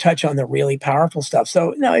not going to touch on the really powerful stuff.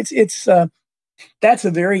 So no, it's that's a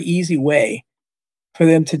very easy way for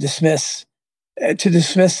them to dismiss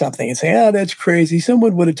something and say, "Oh, that's crazy.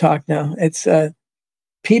 Someone would have talked." Now it's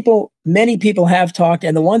many people have talked,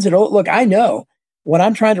 and the ones that look, I know when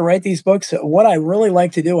I'm trying to write these books, what I really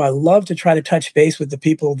like to do, I love to try to touch base with the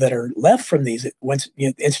people that are left from these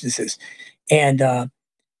instances. And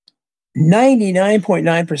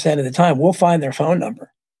 99.9% of the time, we'll find their phone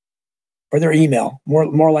number or their email,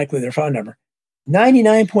 more likely their phone number.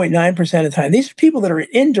 99.9% of the time, these are people that are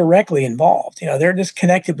indirectly involved. They're just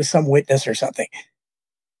connected with some witness or something.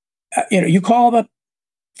 You call them up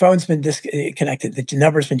phone's been disconnected. The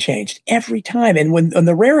number's been changed every time. And when on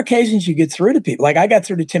the rare occasions you get through to people, like I got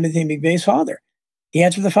through to Timothy McVeigh's father, he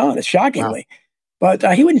answered the phone. It's shockingly, but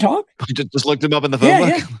he wouldn't talk. Just looked him up in the phone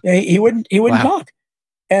Yeah, book. yeah. He wouldn't. He wouldn't Wow. talk.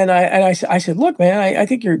 And I said, look, man, I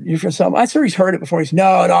think you're for some. I sure he's heard it before. He's no,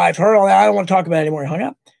 I've heard all that. I don't want to talk about it anymore. He hung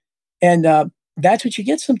up. And that's what you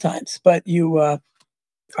get sometimes. But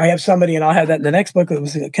I have somebody, and I'll have that in the next book that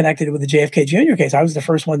was connected with the JFK Jr. case. I was the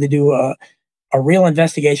first one to do a real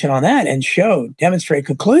investigation on that and demonstrate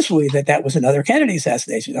conclusively that that was another Kennedy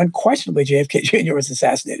assassination. Unquestionably, JFK Jr. was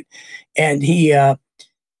assassinated. And he,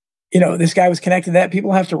 this guy was connected to that.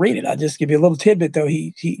 People have to read it. I'll just give you a little tidbit, though.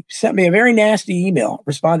 He sent me a very nasty email,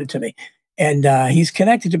 responded to me. And he's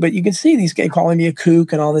connected to, but you can see these guys calling me a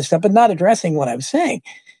kook and all this stuff, but not addressing what I was saying.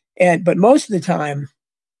 But most of the time,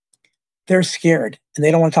 they're scared and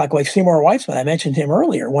they don't want to talk. Like Seymour Weitzman, I mentioned him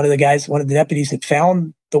earlier. One of the deputies that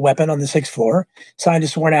found the weapon on the 6th floor, signed a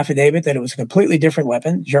sworn affidavit that it was a completely different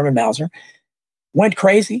weapon, German Mauser, went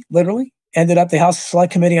crazy, literally, ended up the House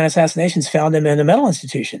Select Committee on Assassinations found him in a mental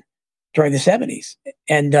institution during the 70s.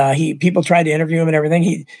 And people tried to interview him and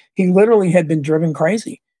everything. He literally had been driven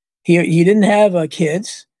crazy. He didn't have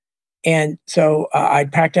kids. And so I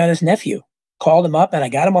tracked down his nephew, called him up, and I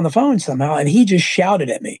got him on the phone somehow. And he just shouted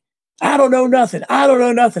at me, I don't know nothing. I don't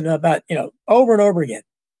know nothing about, over and over again.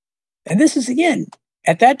 And this is, again,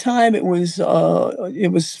 at that time, it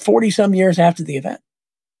was 40 some years after the event.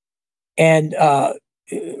 And,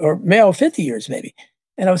 or 50 years maybe.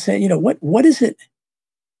 And I was saying, what is it?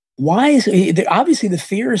 Why is it? Obviously the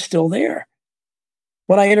fear is still there.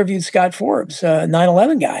 When I interviewed Scott Forbes,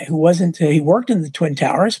 9/11 guy who he worked in the Twin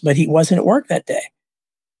Towers, but he wasn't at work that day.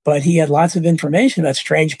 But he had lots of information about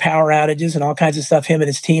strange power outages and all kinds of stuff him and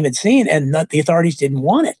his team had seen, and the authorities didn't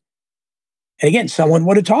want it. And again, someone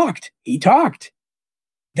would have talked. He talked.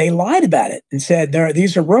 They lied about it and said,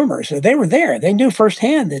 these are rumors. So they were there. They knew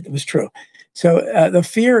firsthand that it was true. So the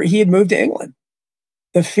fear, he had moved to England.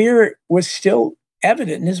 The fear was still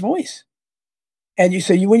evident in his voice. And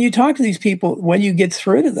when you talk to these people, when you get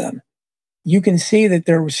through to them, you can see that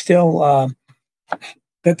there was still...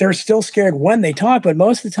 that they're still scared when they talk, but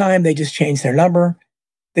most of the time they just change their number.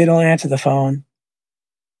 They don't answer the phone.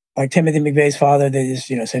 Like Timothy McVeigh's father, they just,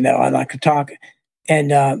 say, no, I'm not going to talk.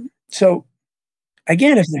 And so,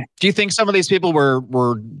 again, do you think some of these people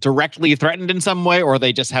were directly threatened in some way, or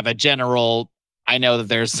they just have a general, I know that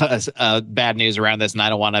there's bad news around this and I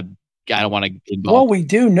don't want to get involved? Well, we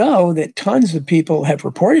do know that tons of people have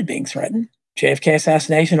reported being threatened. JFK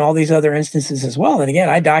assassination, all these other instances as well. And again,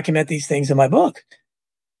 I document these things in my book.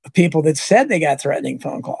 People that said they got threatening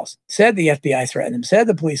phone calls, said the FBI threatened them, said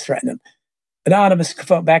the police threatened them. Anonymous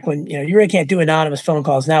phone, back when, you really can't do anonymous phone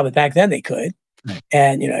calls now, but back then they could. Right.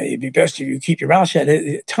 And, it'd be best if you keep your mouth shut.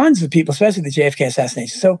 Tons of people, especially the JFK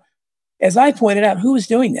assassination. So as I pointed out, who was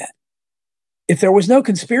doing that? If there was no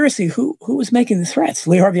conspiracy, who was making the threats?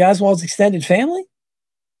 Lee Harvey Oswald's extended family?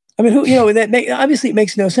 I mean, obviously it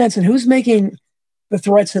makes no sense. And who's making the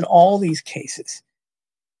threats in all these cases?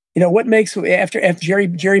 What makes after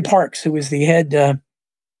Jerry Parks, who was the head, and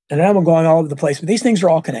I'm going all over the place, but these things are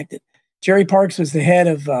all connected. Jerry Parks was the head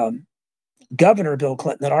of Governor Bill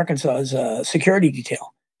Clinton in Arkansas's security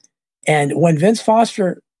detail. And when Vince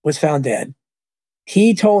Foster was found dead,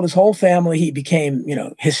 he told his whole family, he became,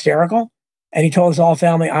 hysterical. And he told his whole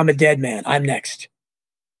family, I'm a dead man. I'm next.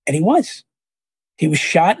 And he was. He was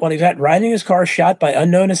shot when he was out riding his car, shot by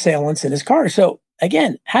unknown assailants in his car. So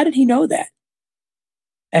again, how did he know that?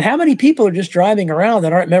 And how many people are just driving around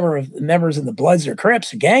that aren't members of the Bloods or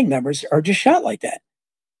Crips or gang members are just shot like that?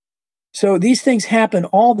 So these things happen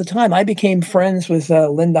all the time. I became friends with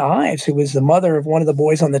Linda Ives, who was the mother of one of the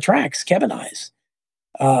boys on the tracks, Kevin Ives,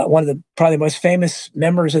 one of the probably most famous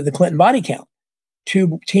members of the Clinton body count.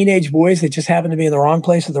 2 teenage boys that just happened to be in the wrong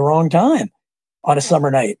place at the wrong time on a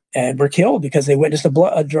summer night and were killed because they witnessed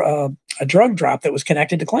a drug drop that was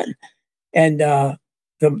connected to Clinton. And the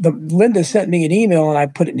Linda sent me an email, and I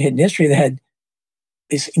put it in Hidden History, that had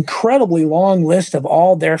this incredibly long list of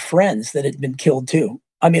all their friends that had been killed too.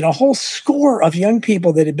 I mean, a whole score of young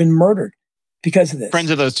people that had been murdered because of this.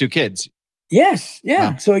 Friends of those 2 kids. Yes.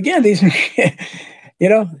 Yeah. Wow. So again, these are,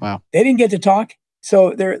 wow. They didn't get to talk.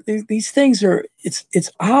 So these things are,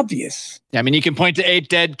 it's obvious. Yeah, I mean, you can point to 8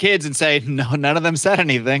 dead kids and say, no, none of them said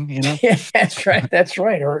anything, Yeah, that's right. That's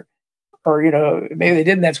right. Or maybe they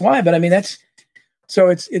didn't, that's why. But I mean, so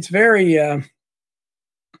it's very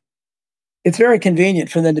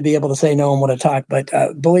convenient for them to be able to say no and want to talk. But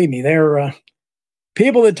believe me, they're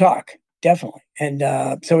people that talk, definitely.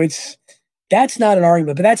 And so that's not an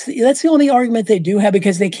argument, but that's the only argument they do have,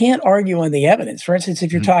 because they can't argue on the evidence. For instance,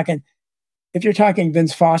 if you're talking, if you're talking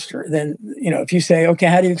Vince Foster, then, if you say, okay,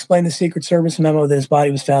 how do you explain the Secret Service memo that his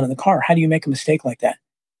body was found in the car? How do you make a mistake like that?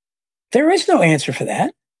 There is no answer for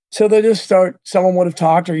that. So they'll just start, someone would have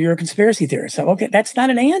talked, or you're a conspiracy theorist. So, okay, that's not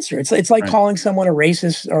an answer. It's like calling someone a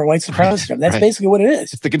racist or a white supremacist. That's basically what it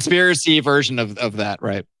is. It's the conspiracy version of that,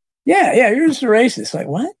 right? Yeah, you're just a racist. Like,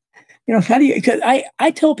 what? How do you, because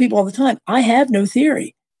I tell people all the time, I have no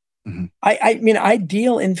theory. Mm-hmm. I mean, I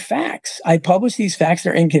deal in facts. I publish these facts.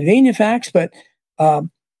 They're inconvenient facts, but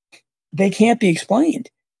they can't be explained.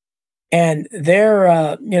 And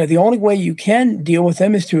they're, the only way you can deal with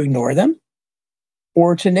them is to ignore them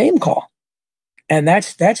or to name call. And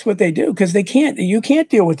that's what they do, because you can't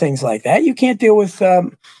deal with things like that. You can't deal with,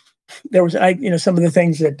 some of the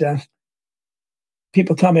things that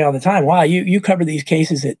people tell me all the time. Wow, you cover these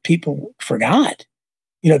cases that people forgot.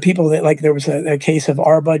 People that, like, there was a case of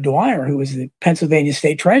R. Bud Dwyer, who was the Pennsylvania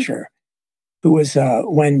state treasurer, who was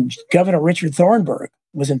when Governor Richard Thornburg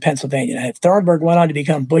was in Pennsylvania. And Thornburg went on to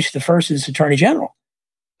become Bush the First's attorney general.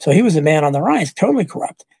 So he was a man on the rise, totally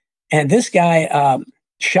corrupt. And this guy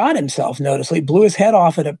shot himself, noticeably, blew his head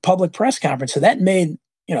off at a public press conference. So that made,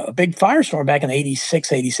 a big firestorm back in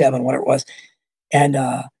 86, 87, whatever it was. And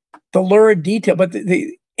the lurid detail, but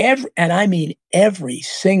every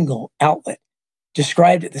single outlet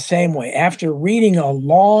described it the same way. After reading a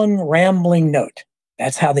long, rambling note,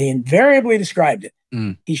 that's how they invariably described it.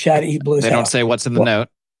 He blew his head off. They don't say what's in the note.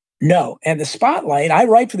 No. And the Spotlight, I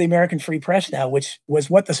write for the American Free Press now, which was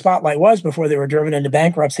what the Spotlight was before they were driven into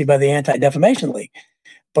bankruptcy by the Anti-Defamation League.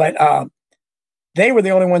 But they were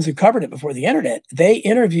the only ones who covered it before the internet. They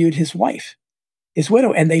interviewed his wife, his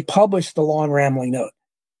widow, and they published the long, rambling note.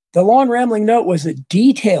 The long, rambling note was a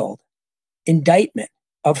detailed indictment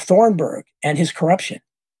of Thornburg and his corruption,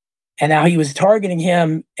 and how he was targeting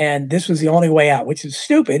him, and this was the only way out, which is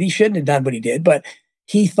stupid. He shouldn't have done what he did, but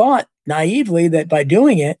he thought naively that by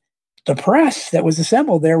doing it, the press that was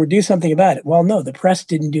assembled there would do something about it. Well, no, the press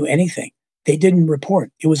didn't do anything. They didn't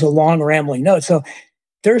report. It was a long, rambling note. So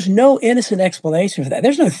there's no innocent explanation for that.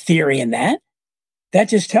 There's no theory in that. That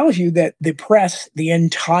just tells you that the press, the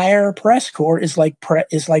entire press corps, is like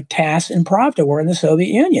TASS and Pravda were in the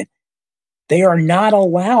Soviet Union. They are not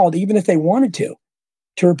allowed, even if they wanted to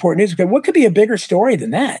report news. Because what could be a bigger story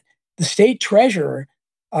than that? The state treasurer,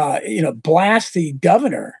 blasts the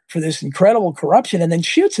governor for this incredible corruption and then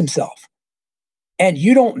shoots himself. And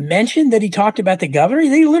you don't mention that he talked about the governor?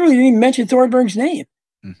 They literally didn't even mention Thornburg's name.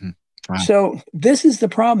 Mm-hmm. Wow. So this is the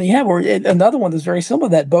problem you have. Or another one that's very similar,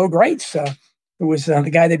 that Bo Greitz, who was the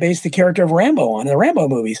guy they based the character of Rambo on in the Rambo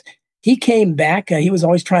movies. He came back. He was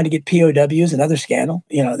always trying to get POWs, another scandal,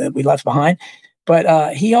 that we left behind.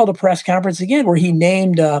 But he held a press conference again where he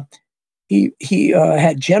named, he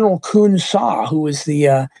had General Kun Sa, who was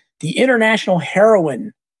the international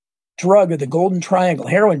heroin drug of the Golden Triangle,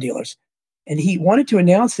 heroin dealers. And he wanted to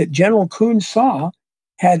announce that General Kun Sa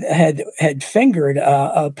had fingered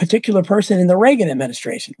a particular person in the Reagan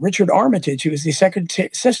administration, Richard Armitage, who was the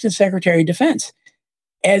Assistant Secretary of Defense,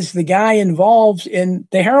 as the guy involved in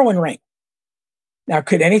the heroin ring. Now,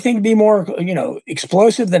 could anything be more,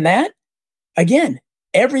 explosive than that? Again,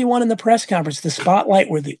 everyone in the press conference, the Spotlight,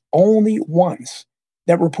 were the only ones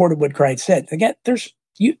that reported what Greitz said. Again, there's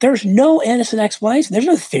no innocent explanation. There's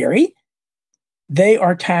no theory. They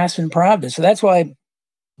are TASS and Pravda. So that's why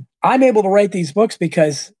I'm able to write these books,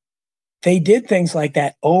 because they did things like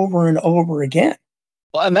that over and over again.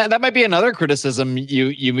 Well, and that might be another criticism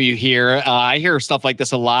you hear. I hear stuff like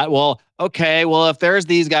this a lot. Well, okay, if there's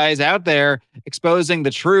these guys out there exposing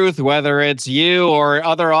the truth, whether it's you or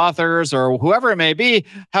other authors or whoever it may be,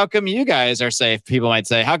 how come you guys are safe? People might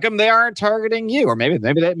say, how come they aren't targeting you? Or maybe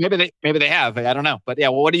they have. I don't know. But yeah,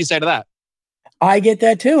 well, what do you say to that? I get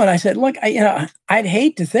that too. And I said, look, I'd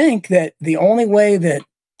hate to think that the only way that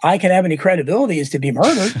I can have any credibility is to be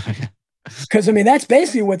murdered. Because that's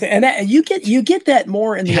basically what you get that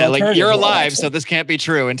more in the alternative like, you're alive, world, so this can't be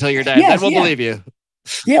true until you're dead. Yes, then we'll believe you.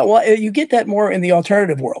 Yeah, well, you get that more in the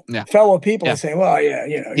alternative world. Yeah. Fellow people say, well,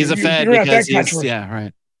 he's a Fed because he's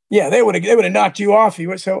right. Yeah, they would have knocked you off.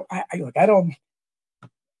 So I don't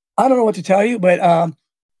know what to tell you, but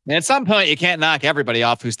at some point you can't knock everybody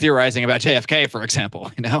off who's theorizing about JFK, for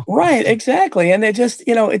example. Right, exactly, and it just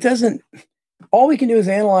it doesn't. All we can do is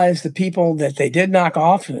analyze the people that they did knock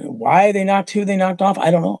off, why they knocked who they knocked off. I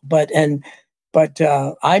don't know, but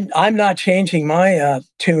I'm not changing my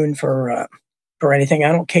tune for anything.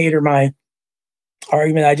 I don't cater my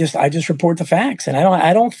argument. I just report the facts, and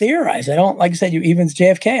I don't theorize. I don't, like I said, even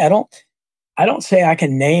JFK. I don't say I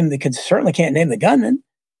can certainly can't name the gunman.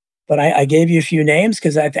 But I gave you a few names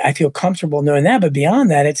because I feel comfortable knowing that. But beyond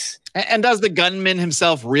that, it's And does the gunman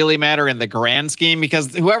himself really matter in the grand scheme?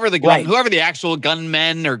 Because right, whoever the actual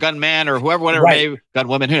gunman or gunman or whoever, whatever right, may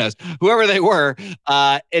gunwoman, who knows, whoever they were,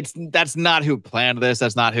 that's not who planned this.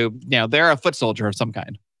 That's not who, they're a foot soldier of some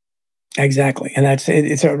kind. exactly, and that's it.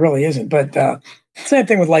 It really isn't. But same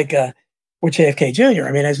thing with with JFK Jr.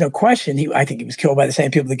 I mean, there's no question. I think he was killed by the same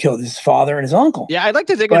people that killed his father and his uncle. Yeah, I'd like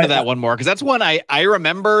to dig into But that one more because that's one I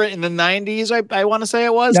remember in the 90s. I want to say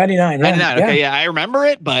it was 99, yeah, 99. yeah. Okay, yeah, I remember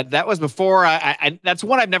it, but that was before that's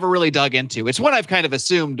one I've never really dug into. It's one I've kind of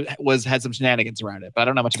assumed had some shenanigans around it, but I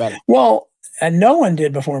don't know much about it. Well, no one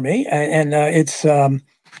did before me, and it's a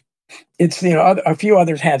few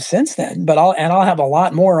others have since then. But I'll have a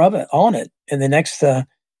lot more of it on it in the next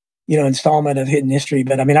installment of Hidden History.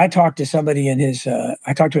 But I mean, I talked to somebody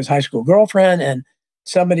I talked to his high school girlfriend and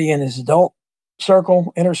somebody in his adult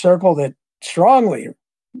inner circle that strongly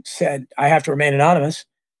said, I have to remain anonymous.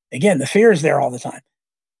 Again, the fear is there all the time.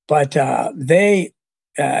 But I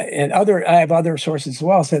have other sources as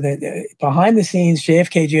well, said that behind the scenes,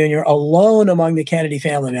 JFK Jr., alone among the Kennedy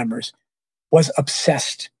family members, was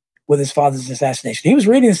obsessed with his father's assassination. He was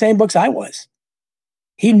reading the same books I was.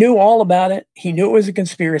 He knew all about it. He knew it was a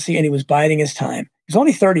conspiracy, and he was biding his time. He was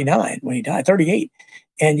only 39 when he died, 38,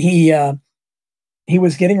 and he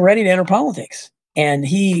was getting ready to enter politics. And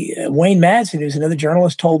Wayne Madsen, who's another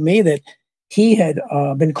journalist, told me that he had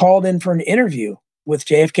been called in for an interview with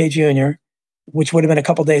JFK Jr., which would have been a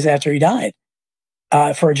couple days after he died,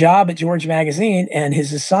 for a job at George Magazine, and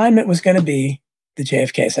his assignment was going to be the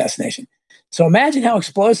JFK assassination. So imagine how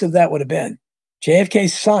explosive that would have been.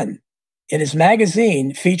 JFK's son in his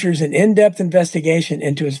magazine features an in-depth investigation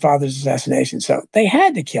into his father's assassination. So they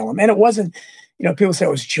had to kill him. And it wasn't, people say it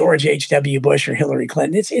was George H.W. Bush or Hillary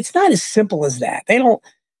Clinton. It's not as simple as that. They don't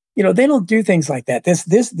do things like that.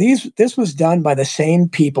 This was done by the same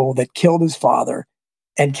people that killed his father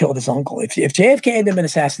and killed his uncle. If JFK hadn't been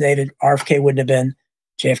assassinated, RFK wouldn't have been,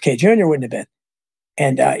 JFK Jr. wouldn't have been.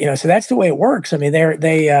 And so that's the way it works. I mean,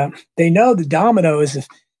 they know the dominoes.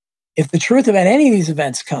 If the truth about any of these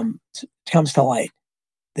events comes to light,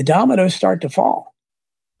 the dominoes start to fall.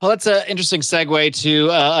 Well, that's an interesting segue to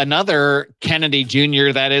another Kennedy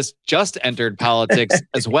Jr. that has just entered politics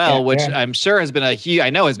as well, which I'm sure has been a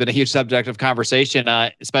huge subject of conversation,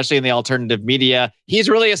 especially in the alternative media. He's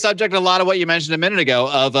really a subject of a lot of what you mentioned a minute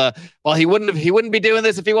ago. He wouldn't be doing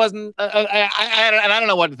this if he wasn't. I don't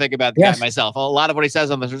know what to think about the guy myself. A lot of what he says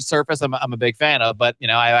on the surface, I'm a big fan of, but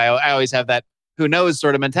I always have that who knows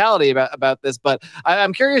sort of mentality about this. But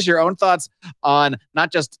I'm curious your own thoughts on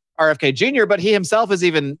not just RFK Jr., but he himself has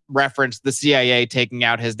even referenced the CIA taking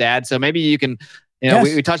out his dad. So maybe you can,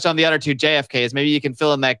 we touched on the other two JFKs. Maybe you can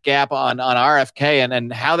fill in that gap on RFK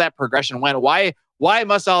and how that progression went. Why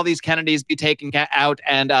must all these Kennedys be taken out?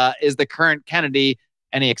 And is the current Kennedy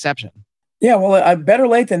any exception? Yeah, well, better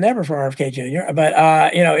late than never for RFK Jr.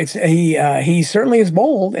 But he certainly is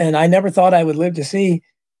bold, and I never thought I would live to see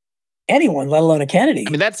anyone, let alone a Kennedy. I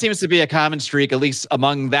mean, that seems to be a common streak, at least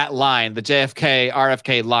among that line, the JFK,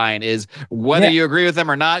 RFK line, is whether you agree with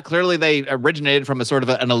them or not. Clearly, they originated from a sort of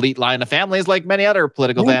an elite line of families, like many other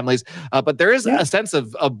political families. But there is a sense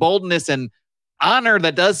of boldness and honor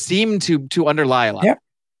that does seem to underlie a lot.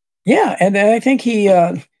 Yeah, and I think he,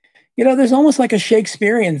 there's almost like a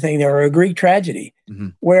Shakespearean thing there, or a Greek tragedy,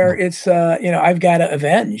 where it's, I've got to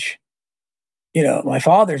avenge, my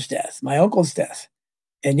father's death, my uncle's death.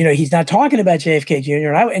 And he's not talking about JFK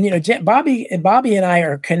Jr. Bobby and I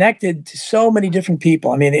are connected to so many different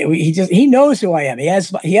people. I mean, he knows who I am. He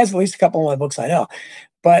has at least a couple of my books I know,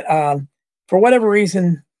 but for whatever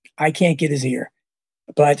reason, I can't get his ear.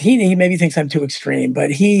 But he maybe thinks I'm too extreme.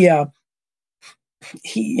 But he's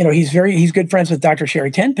good friends with Dr.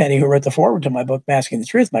 Sherry Tenpenny, who wrote the foreword to my book Masking the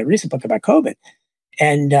Truth, my recent book about COVID.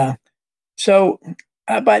 And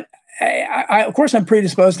but I, of course, I'm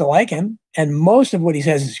predisposed to like him, and most of what he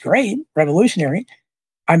says is great, revolutionary.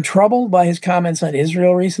 I'm troubled by his comments on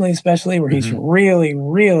Israel recently, especially where he's really,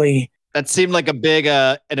 really. That seemed like a big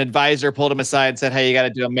an advisor pulled him aside and said, "Hey, you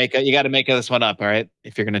got to make this one up, all right?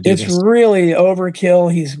 If you're going to do this." It's really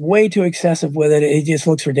overkill. He's way too excessive with it. It just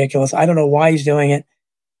looks ridiculous. I don't know why he's doing it,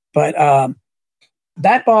 but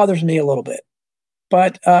that bothers me a little bit.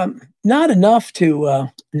 But not enough to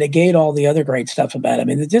negate all the other great stuff about him.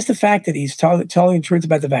 I mean, just the fact that he's telling the truth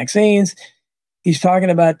about the vaccines, he's talking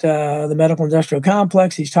about the medical industrial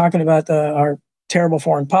complex, he's talking about our terrible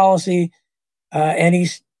foreign policy, and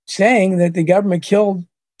he's saying that the government killed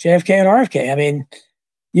JFK and RFK. I mean,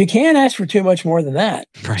 you can't ask for too much more than that.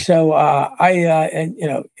 Right. So and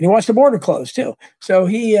he wants the border closed too. So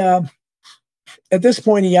he at this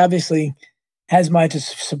point, he obviously has my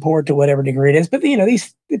support to whatever degree it is. But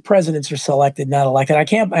these presidents are selected, not elected. I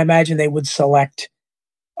can't imagine they would select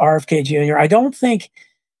RFK Jr. I don't think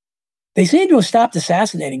they seem to have stopped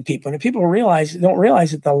assassinating people, and people don't realize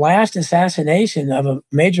that the last assassination of a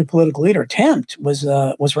major political leader attempt was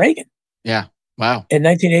Reagan. Yeah. Wow. In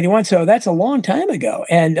 1981. So that's a long time ago,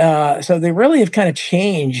 and so they really have kind of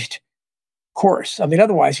changed course. I mean,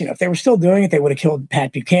 otherwise, if they were still doing it, they would have killed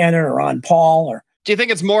Pat Buchanan or Ron Paul. Or do you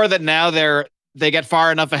think it's more that now they get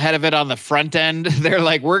far enough ahead of it on the front end? They're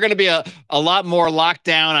like, we're going to be a lot more locked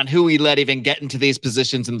down on who we let even get into these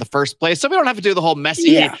positions in the first place. So we don't have to do the whole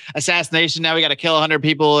messy assassination. Now we got to kill 100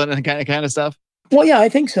 people and kind of stuff. Well, yeah, I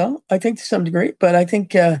think so. I think to some degree, but I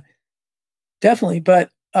think definitely. But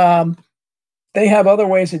they have other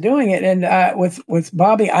ways of doing it. And with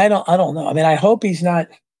Bobby, I don't know. I mean, I hope he's not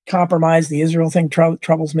compromised. The Israel thing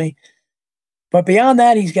troubles me. But beyond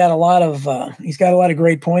that, he's got a lot of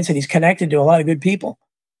great points, and he's connected to a lot of good people.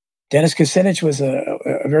 Dennis Kucinich was a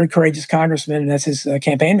very courageous congressman, and that's his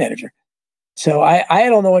campaign manager. So I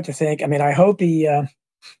don't know what to think. I mean, I hope he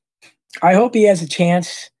has a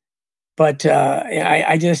chance, but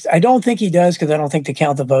I don't think he does, because I don't think they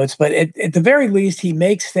count the votes. But at the very least, he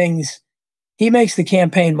makes the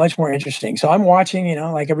campaign much more interesting. So I'm watching,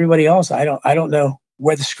 like everybody else. I don't know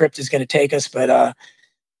where the script is going to take us, but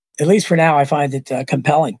at least for now, I find it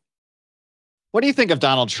compelling. What do you think of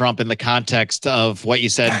Donald Trump in the context of what you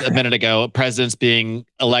said a minute ago, presidents being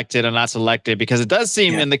elected and not selected? Because it does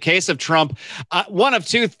seem in the case of Trump, one of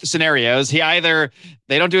two scenarios. They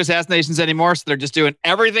don't do assassinations anymore, so they're just doing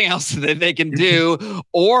everything else that they can do,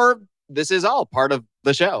 or this is all part of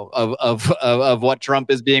the show of what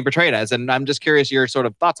Trump is being portrayed as. And I'm just curious your sort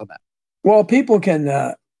of thoughts on that. Well, people can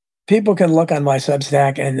look on my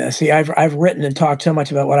Substack and see I've written and talked so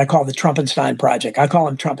much about what I call the Trumpenstein project. I call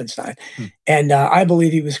him Trumpenstein. And I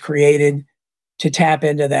believe he was created to tap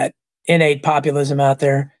into that innate populism out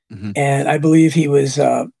there. And I believe he was,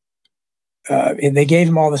 they gave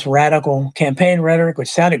him all this radical campaign rhetoric, which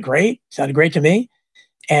sounded great to me.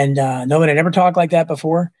 And no one had ever talked like that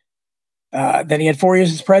before. Then he had 4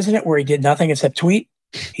 years as president where he did nothing except tweet.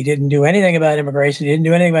 He didn't do anything about immigration. He didn't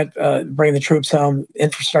do anything about bringing the troops home,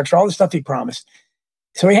 infrastructure, all the stuff he promised.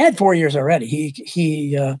 So he had 4 years already.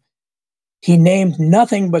 He named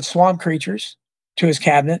nothing but swamp creatures to his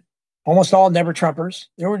cabinet, almost all never Trumpers.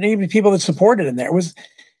 There were even people that supported him there.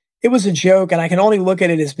 It was a joke, and I can only look at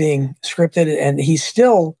it as being scripted, and he's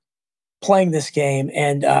still playing this game.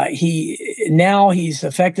 And he's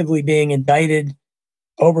effectively being indicted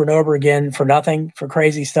over and over again for nothing, for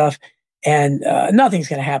crazy stuff. And nothing's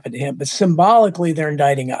going to happen to him. But symbolically, they're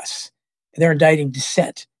indicting us. They're indicting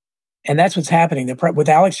dissent. And that's what's happening. With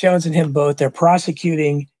Alex Jones and him both, they're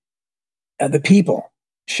prosecuting the people.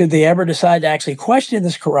 Should they ever decide to actually question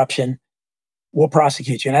this corruption, we'll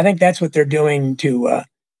prosecute you. And I think that's what they're doing to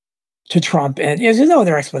Trump. And there's no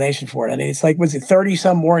other explanation for it. I mean, it's like, was it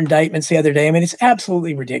 30-some more indictments the other day? I mean, it's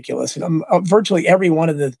absolutely ridiculous. And virtually every one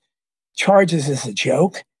of the charges is a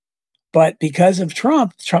joke. But because of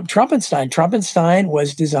Trumpenstein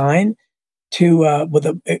was designed to, with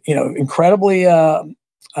a incredibly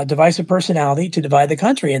divisive personality, to divide the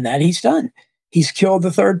country, and that he's done. He's killed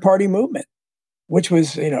the third party movement, which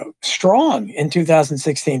was strong in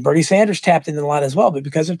 2016. Bernie Sanders tapped into a lot as well, but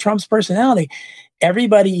because of Trump's personality,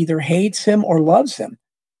 everybody either hates him or loves him.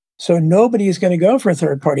 So nobody is going to go for a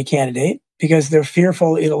third party candidate because they're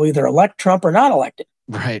fearful it'll either elect Trump or not elect him.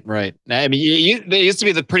 Right. I mean, it used to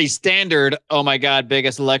be the pretty standard, oh my God,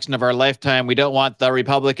 biggest election of our lifetime. We don't want the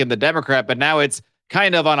Republican, the Democrat, but now it's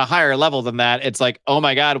kind of on a higher level than that. It's like, oh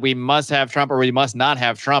my God, we must have Trump or we must not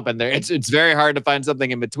have Trump. And it's very hard to find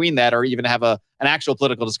something in between that, or even have an actual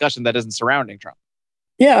political discussion that isn't surrounding Trump.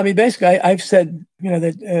 Yeah. I mean, basically I've said,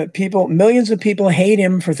 that millions of people hate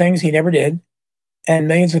him for things he never did. And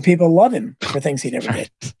millions of people love him for things he never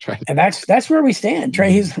did. Right. And that's where we stand.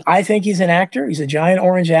 Trey, I think he's an actor. He's a giant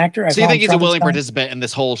orange actor. So you think he's a willing participant in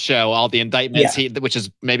this whole show, all the indictments, which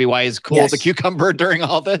is maybe why he's cool as a cucumber during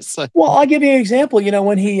all this? Well, I'll give you an example.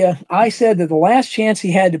 When I said that the last chance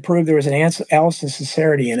he had to prove there was an ounce of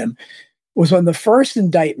sincerity in him was when the first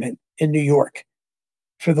indictment in New York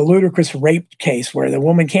for the ludicrous rape case where the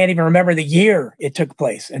woman can't even remember the year it took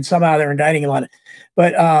place, and somehow they're indicting him on it.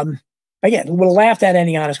 But again, would have laughed at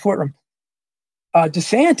any honest courtroom.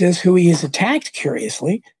 DeSantis, who he has attacked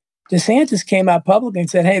curiously, DeSantis came out publicly and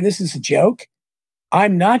said, hey, this is a joke.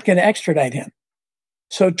 I'm not going to extradite him.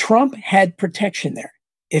 So Trump had protection there.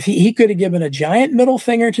 If he could have given a giant middle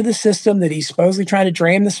finger to the system that he's supposedly trying to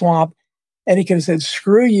drain the swamp, and he could have said,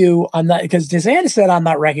 screw you, I'm not, because DeSantis said, I'm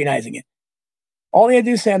not recognizing it. All he had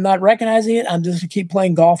to do is say, I'm not recognizing it. I'm just going to keep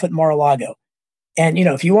playing golf at Mar-a-Lago. And,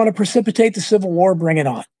 if you want to precipitate the Civil War, bring it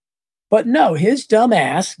on. But no, his dumb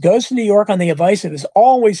ass goes to New York on the advice of his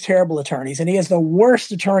always terrible attorneys, and he has the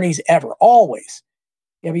worst attorneys ever, always.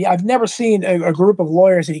 I've never seen a group of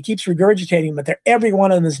lawyers that he keeps regurgitating, but every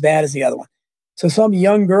one of them as bad as the other one. So some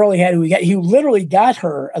young girl he literally got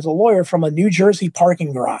her as a lawyer from a New Jersey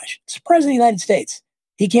parking garage. It's the president of the United States.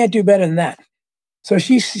 He can't do better than that. So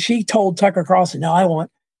she told Tucker Carlson, no, I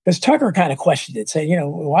won't. Because Tucker kind of questioned it, saying,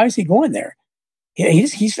 why is he going there?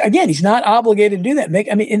 He's not obligated to do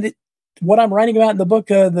that. What I'm writing about in the book,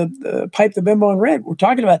 the Pipe the Bimbo and Red, we're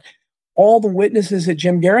talking about all the witnesses that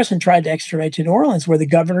Jim Garrison tried to extradite to New Orleans, where the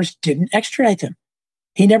governors didn't extradite him.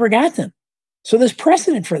 He never got them. So there's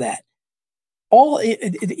precedent for that.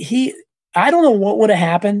 I don't know what would have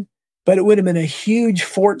happened, but it would have been a huge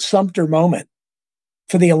Fort Sumter moment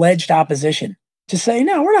for the alleged opposition to say,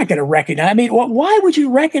 no, we're not going to recognize. Why would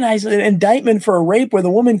you recognize an indictment for a rape where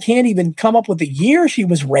the woman can't even come up with the year she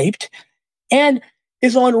was raped and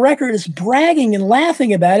is on record as bragging and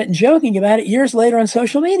laughing about it and joking about it years later on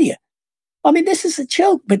social media? This is a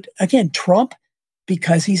joke. But again, Trump,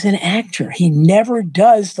 because he's an actor, he never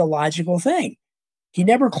does the logical thing. He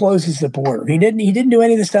never closes the border. He didn't do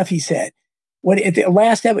any of the stuff he said. At the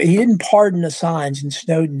last episode, he didn't pardon Assange and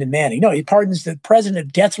Snowden and Manning. No, he pardons the president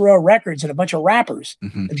of Death Row Records and a bunch of rappers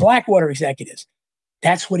and Blackwater executives.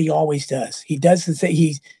 That's what he always does. He does the thing.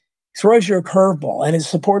 He throws you a curveball, and his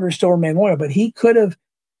supporters still remain loyal. But he could have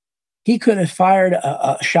fired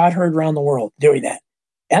a shot heard around the world doing that.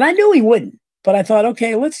 And I knew he wouldn't, but I thought,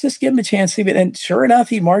 okay, let's just give him a chance. And sure enough,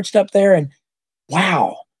 he marched up there and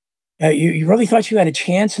wow, you really thought you had a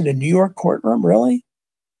chance in a New York courtroom, really?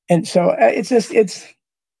 And so it's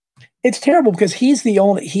terrible because he's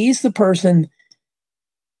the person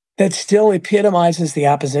that still epitomizes the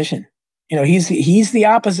opposition. He's the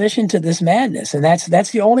opposition to this madness. And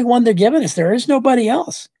that's the only one they're giving us. There is nobody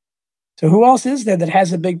else. So who else is there that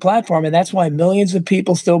has a big platform? And that's why millions of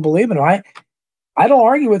people still believe in him. I don't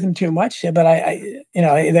argue with him too much, but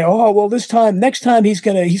next time he's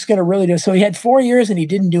gonna really do. So he had 4 years and he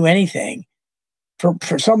didn't do anything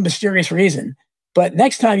for some mysterious reason. But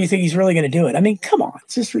next time you think he's really going to do it. Come on,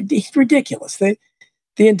 it's just ridiculous. The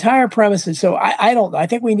entire premise is so. I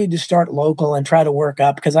think we need to start local and try to work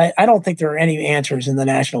up because I don't think there are any answers in the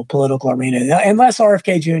national political arena unless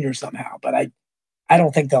RFK Jr. somehow. But I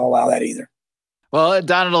don't think they'll allow that either. Well,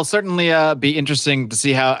 Don, it'll certainly be interesting to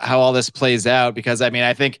see how all this plays out because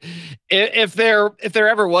I think if there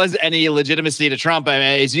ever was any legitimacy to Trump,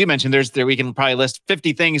 as you mentioned, we can probably list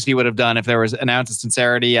 50 things he would have done if there was an ounce of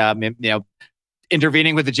sincerity.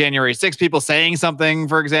 Intervening with the January 6th people, saying something,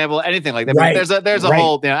 for example, anything like that. Right. There's a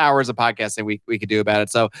whole hours of podcasting we could do about it.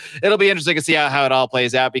 So it'll be interesting to see how it all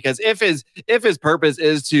plays out because if his purpose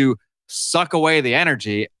is to suck away the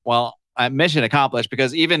energy, well. Mission accomplished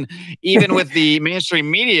because even with the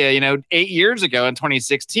mainstream media, 8 years ago in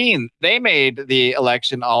 2016, they made the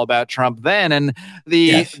election all about Trump then. And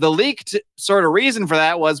the leaked sort of reason for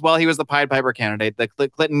that was, well, he was the Pied Piper candidate. The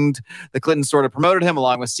Clintons sort of promoted him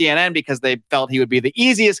along with CNN because they felt he would be the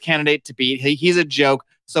easiest candidate to beat. He's a joke.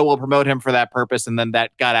 So we'll promote him for that purpose. And then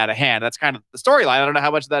that got out of hand. That's kind of the storyline. I don't know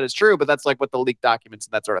how much of that is true, but that's like what the leaked documents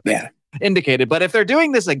and that sort of thing indicated. But if they're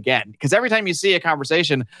doing this again, because every time you see a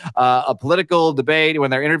conversation, a political debate,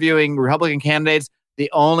 when they're interviewing Republican candidates, the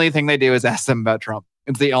only thing they do is ask them about Trump.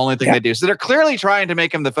 It's the only thing they do. So they're clearly trying to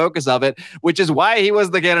make him the focus of it, which is why he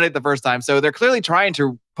was the candidate the first time. So they're clearly trying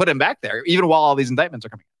to put him back there, even while all these indictments are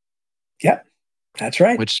coming. Yep. That's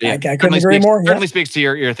right. Which I couldn't agree more. Certainly speaks to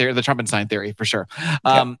your theory, the Trumpenstein theory, for sure.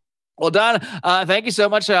 Well, Don, thank you so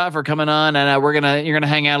much for coming on, and you're gonna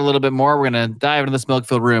hang out a little bit more. We're gonna dive into this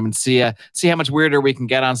milk-filled room and see how much weirder we can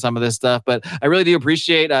get on some of this stuff. But I really do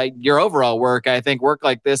appreciate your overall work. I think work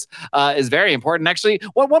like this is very important. Actually,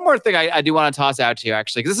 one more thing I do want to toss out to you,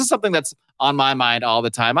 actually, because this is something that's on my mind all the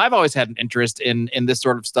time. I've always had an interest in this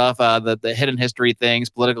sort of stuff, the hidden history things,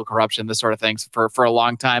 political corruption, this sort of things for a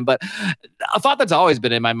long time. But a thought that's always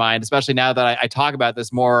been in my mind, especially now that I talk about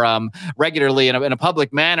this more regularly in a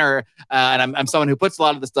public manner, and I'm someone who puts a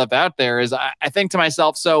lot of the stuff out there, is I think to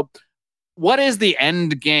myself, so what is the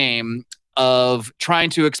end game of trying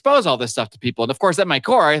to expose all this stuff to people? And of course, at my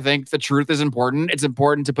core, I think the truth is important. It's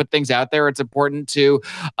important to put things out there. It's important to,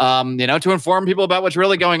 to inform people about what's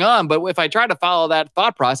really going on. But if I try to follow that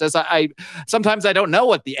thought process, I sometimes I don't know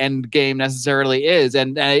what the end game necessarily is.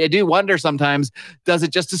 And I do wonder sometimes, does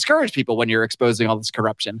it just discourage people when you're exposing all this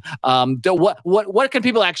corruption? What can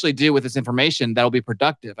people actually do with this information that'll be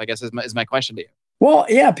productive, I guess is my question to you. Well,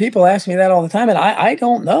 yeah, people ask me that all the time, and I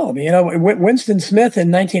don't know. I mean, Winston Smith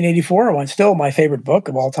in 1984 was still my favorite book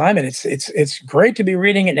of all time, and it's great to be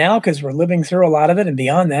reading it now because we're living through a lot of it, and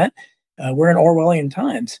beyond that, we're in Orwellian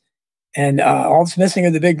times, and all it's missing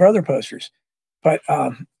are the Big Brother posters. But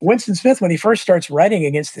Winston Smith, when he first starts writing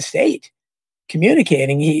against the state,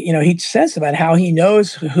 communicating, he says about how he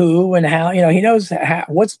knows who and how, he knows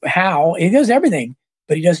how he knows everything,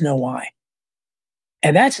 but he doesn't know why.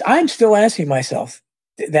 And I'm still asking myself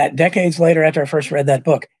that decades later after I first read that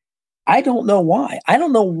book. I don't know why. I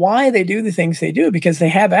don't know why they do the things they do because they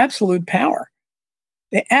have absolute power.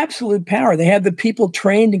 The absolute power. They had the people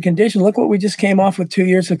trained and conditioned. Look what we just came off with 2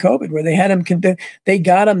 years of COVID, where they had them. They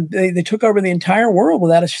got them. They took over the entire world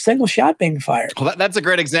without a single shot being fired. Well, that's a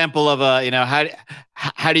great example of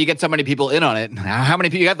how do you get so many people in on it? How many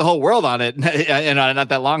people you got the whole world on it, and not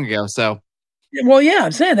that long ago? So Well, yeah,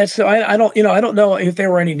 I'm saying that's so. I don't, I don't know if there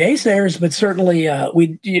were any naysayers, but certainly,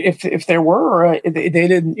 if there were, they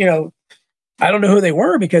didn't, I don't know who they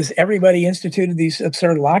were because everybody instituted these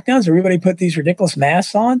absurd lockdowns. Everybody put these ridiculous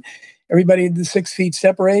masks on. Everybody did the 6 feet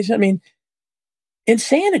separation. I mean,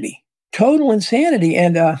 insanity, total insanity,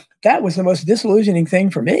 and that was the most disillusioning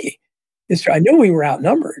thing for me. I knew we were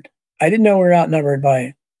outnumbered. I didn't know we were outnumbered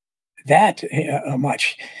by that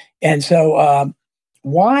much, and so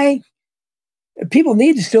why? People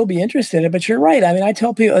need to still be interested in it, but you're right. I mean, I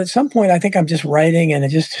tell people at some point, I think I'm just writing and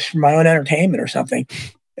it's just for my own entertainment or something.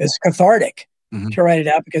 It's cathartic to write it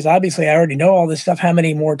out because obviously I already know all this stuff. How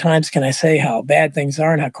many more times can I say how bad things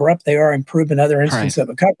are and how corrupt they are and prove another instance right. of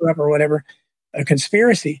a cover up or whatever, a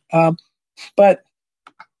conspiracy? But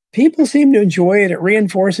people seem to enjoy it. It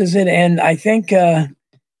reinforces it. And I think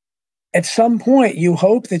at some point you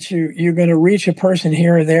hope that you're going to reach a person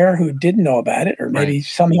here or there who didn't know about it, or maybe Right.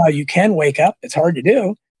 somehow you can wake up. It's hard to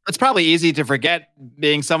do. It's probably easy to forget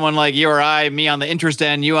being someone like you or I, me on the interest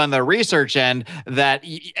end, you on the research end, that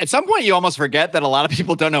at some point you almost forget that a lot of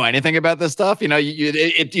people don't know anything about this stuff.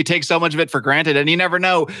 You take so much of it for granted and you never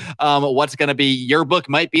know what's going to be. Your book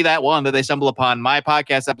might be that one that they stumble upon. My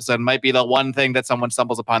podcast episode might be the one thing that someone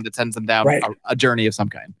stumbles upon that sends them down Right. a journey of some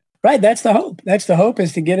kind. Right. That's the hope. That's the hope,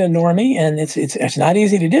 is to get a normie. And it's not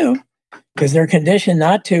easy to do because they're conditioned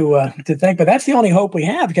not to think, but that's the only hope we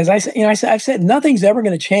have. Because I've said nothing's ever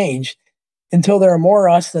going to change until there are more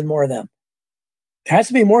us than more them. There has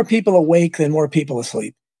to be more people awake than more people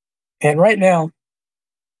asleep. And right now,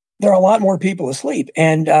 there are a lot more people asleep.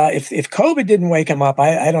 And if COVID didn't wake them up,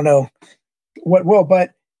 I don't know what will.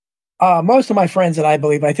 But most of my friends and I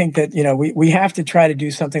think that we have to try to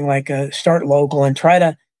do something like start local and try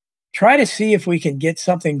to see if we can get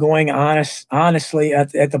something going honestly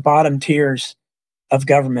at the bottom tiers of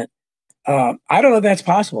government. I don't know if that's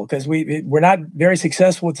possible because we're not very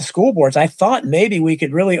successful with the school boards. I thought maybe we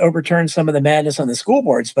could really overturn some of the madness on the school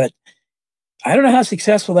boards, but I don't know how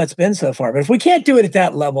successful that's been so far. But if we can't do it at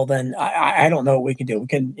that level, then I don't know what we can do. We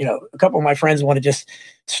can, a couple of my friends want to just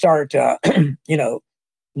start,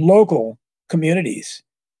 local communities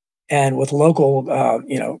and with local,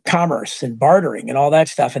 commerce and bartering and all that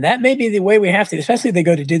stuff. And that may be the way we have to, especially if they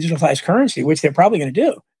go to digitalized currency, which they're probably going to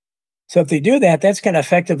do. So if they do that, that's going to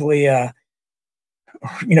effectively,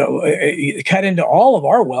 cut into all of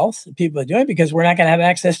our wealth that people are doing because we're not going to have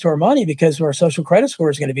access to our money because our social credit score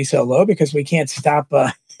is going to be so low because we can't stop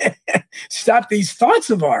stop these thoughts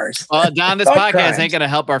of ours. Don, this podcast ain't going to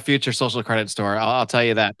help our future social credit score. I'll tell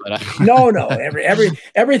you that. But no,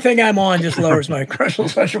 everything I'm on just lowers my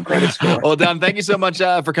social credit score. Well, Don, thank you so much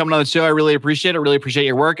for coming on the show. I really appreciate it. Really appreciate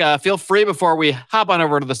your work. Feel free, before we hop on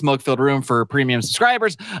over to the smoke-filled room for premium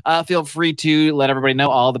subscribers, feel free to let everybody know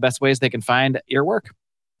all the best ways they can find your work.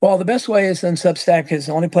 Well, the best way is on Substack, because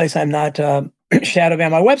the only place I'm not shadow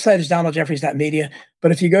banned. My website is donaldjeffries.media,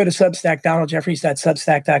 but if you go to Substack,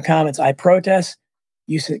 donaldjeffries.substack.com, it's I Protest.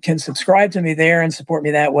 You can subscribe to me there and support me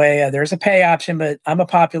that way. There's a pay option, but I'm a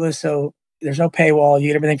populist, so there's no paywall. You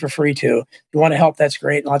get everything for free too. If you want to help, that's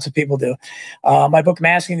great. Lots of people do. My book,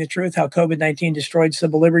 Masking the Truth, How COVID-19 Destroyed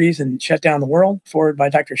Civil Liberties and Shut Down the World, forward by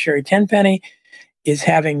Dr. Sherry Tenpenny, is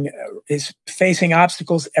facing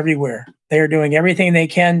obstacles everywhere. They are doing everything they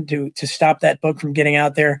can to stop that book from getting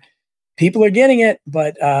out there. People are getting it,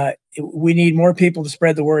 but we need more people to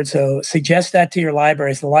spread the word. So suggest that to your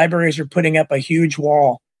libraries. The libraries are putting up a huge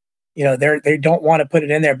wall. They don't want to put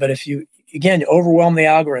it in there, but if you, again, overwhelm the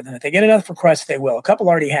algorithm, if they get enough requests, they will. A couple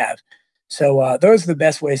already have. So those are the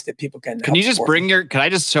best ways that people can. Can you just can I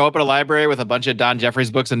just show up at a library with a bunch of Don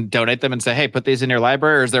Jeffries books and donate them and say, hey, put these in your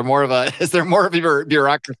library? Or is there more of a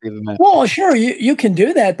bureaucracy than that? Well, sure, you can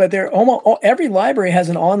do that, but every library has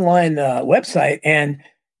an online website, and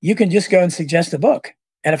you can just go and suggest a book.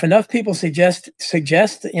 And if enough people suggest,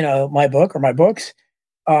 my book or my books,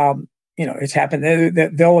 it's happened.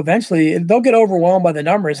 They'll eventually they'll get overwhelmed by the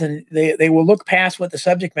numbers, and they will look past what the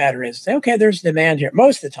subject matter is. Say, okay, there's demand here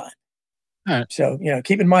most of the time. All right. So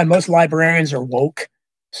keep in mind most librarians are woke,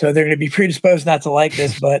 so they're going to be predisposed not to like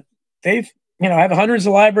this. But I have hundreds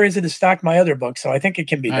of libraries that have stocked my other books, so I think it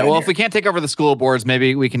can be All done. right. Well, Here. if we can't take over the school boards,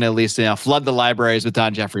 maybe we can at least flood the libraries with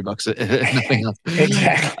Don Jeffrey books. If nothing else.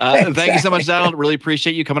 Exactly. Thank you so much, Donald. Really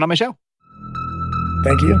appreciate you coming on my show.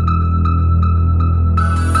 Thank you.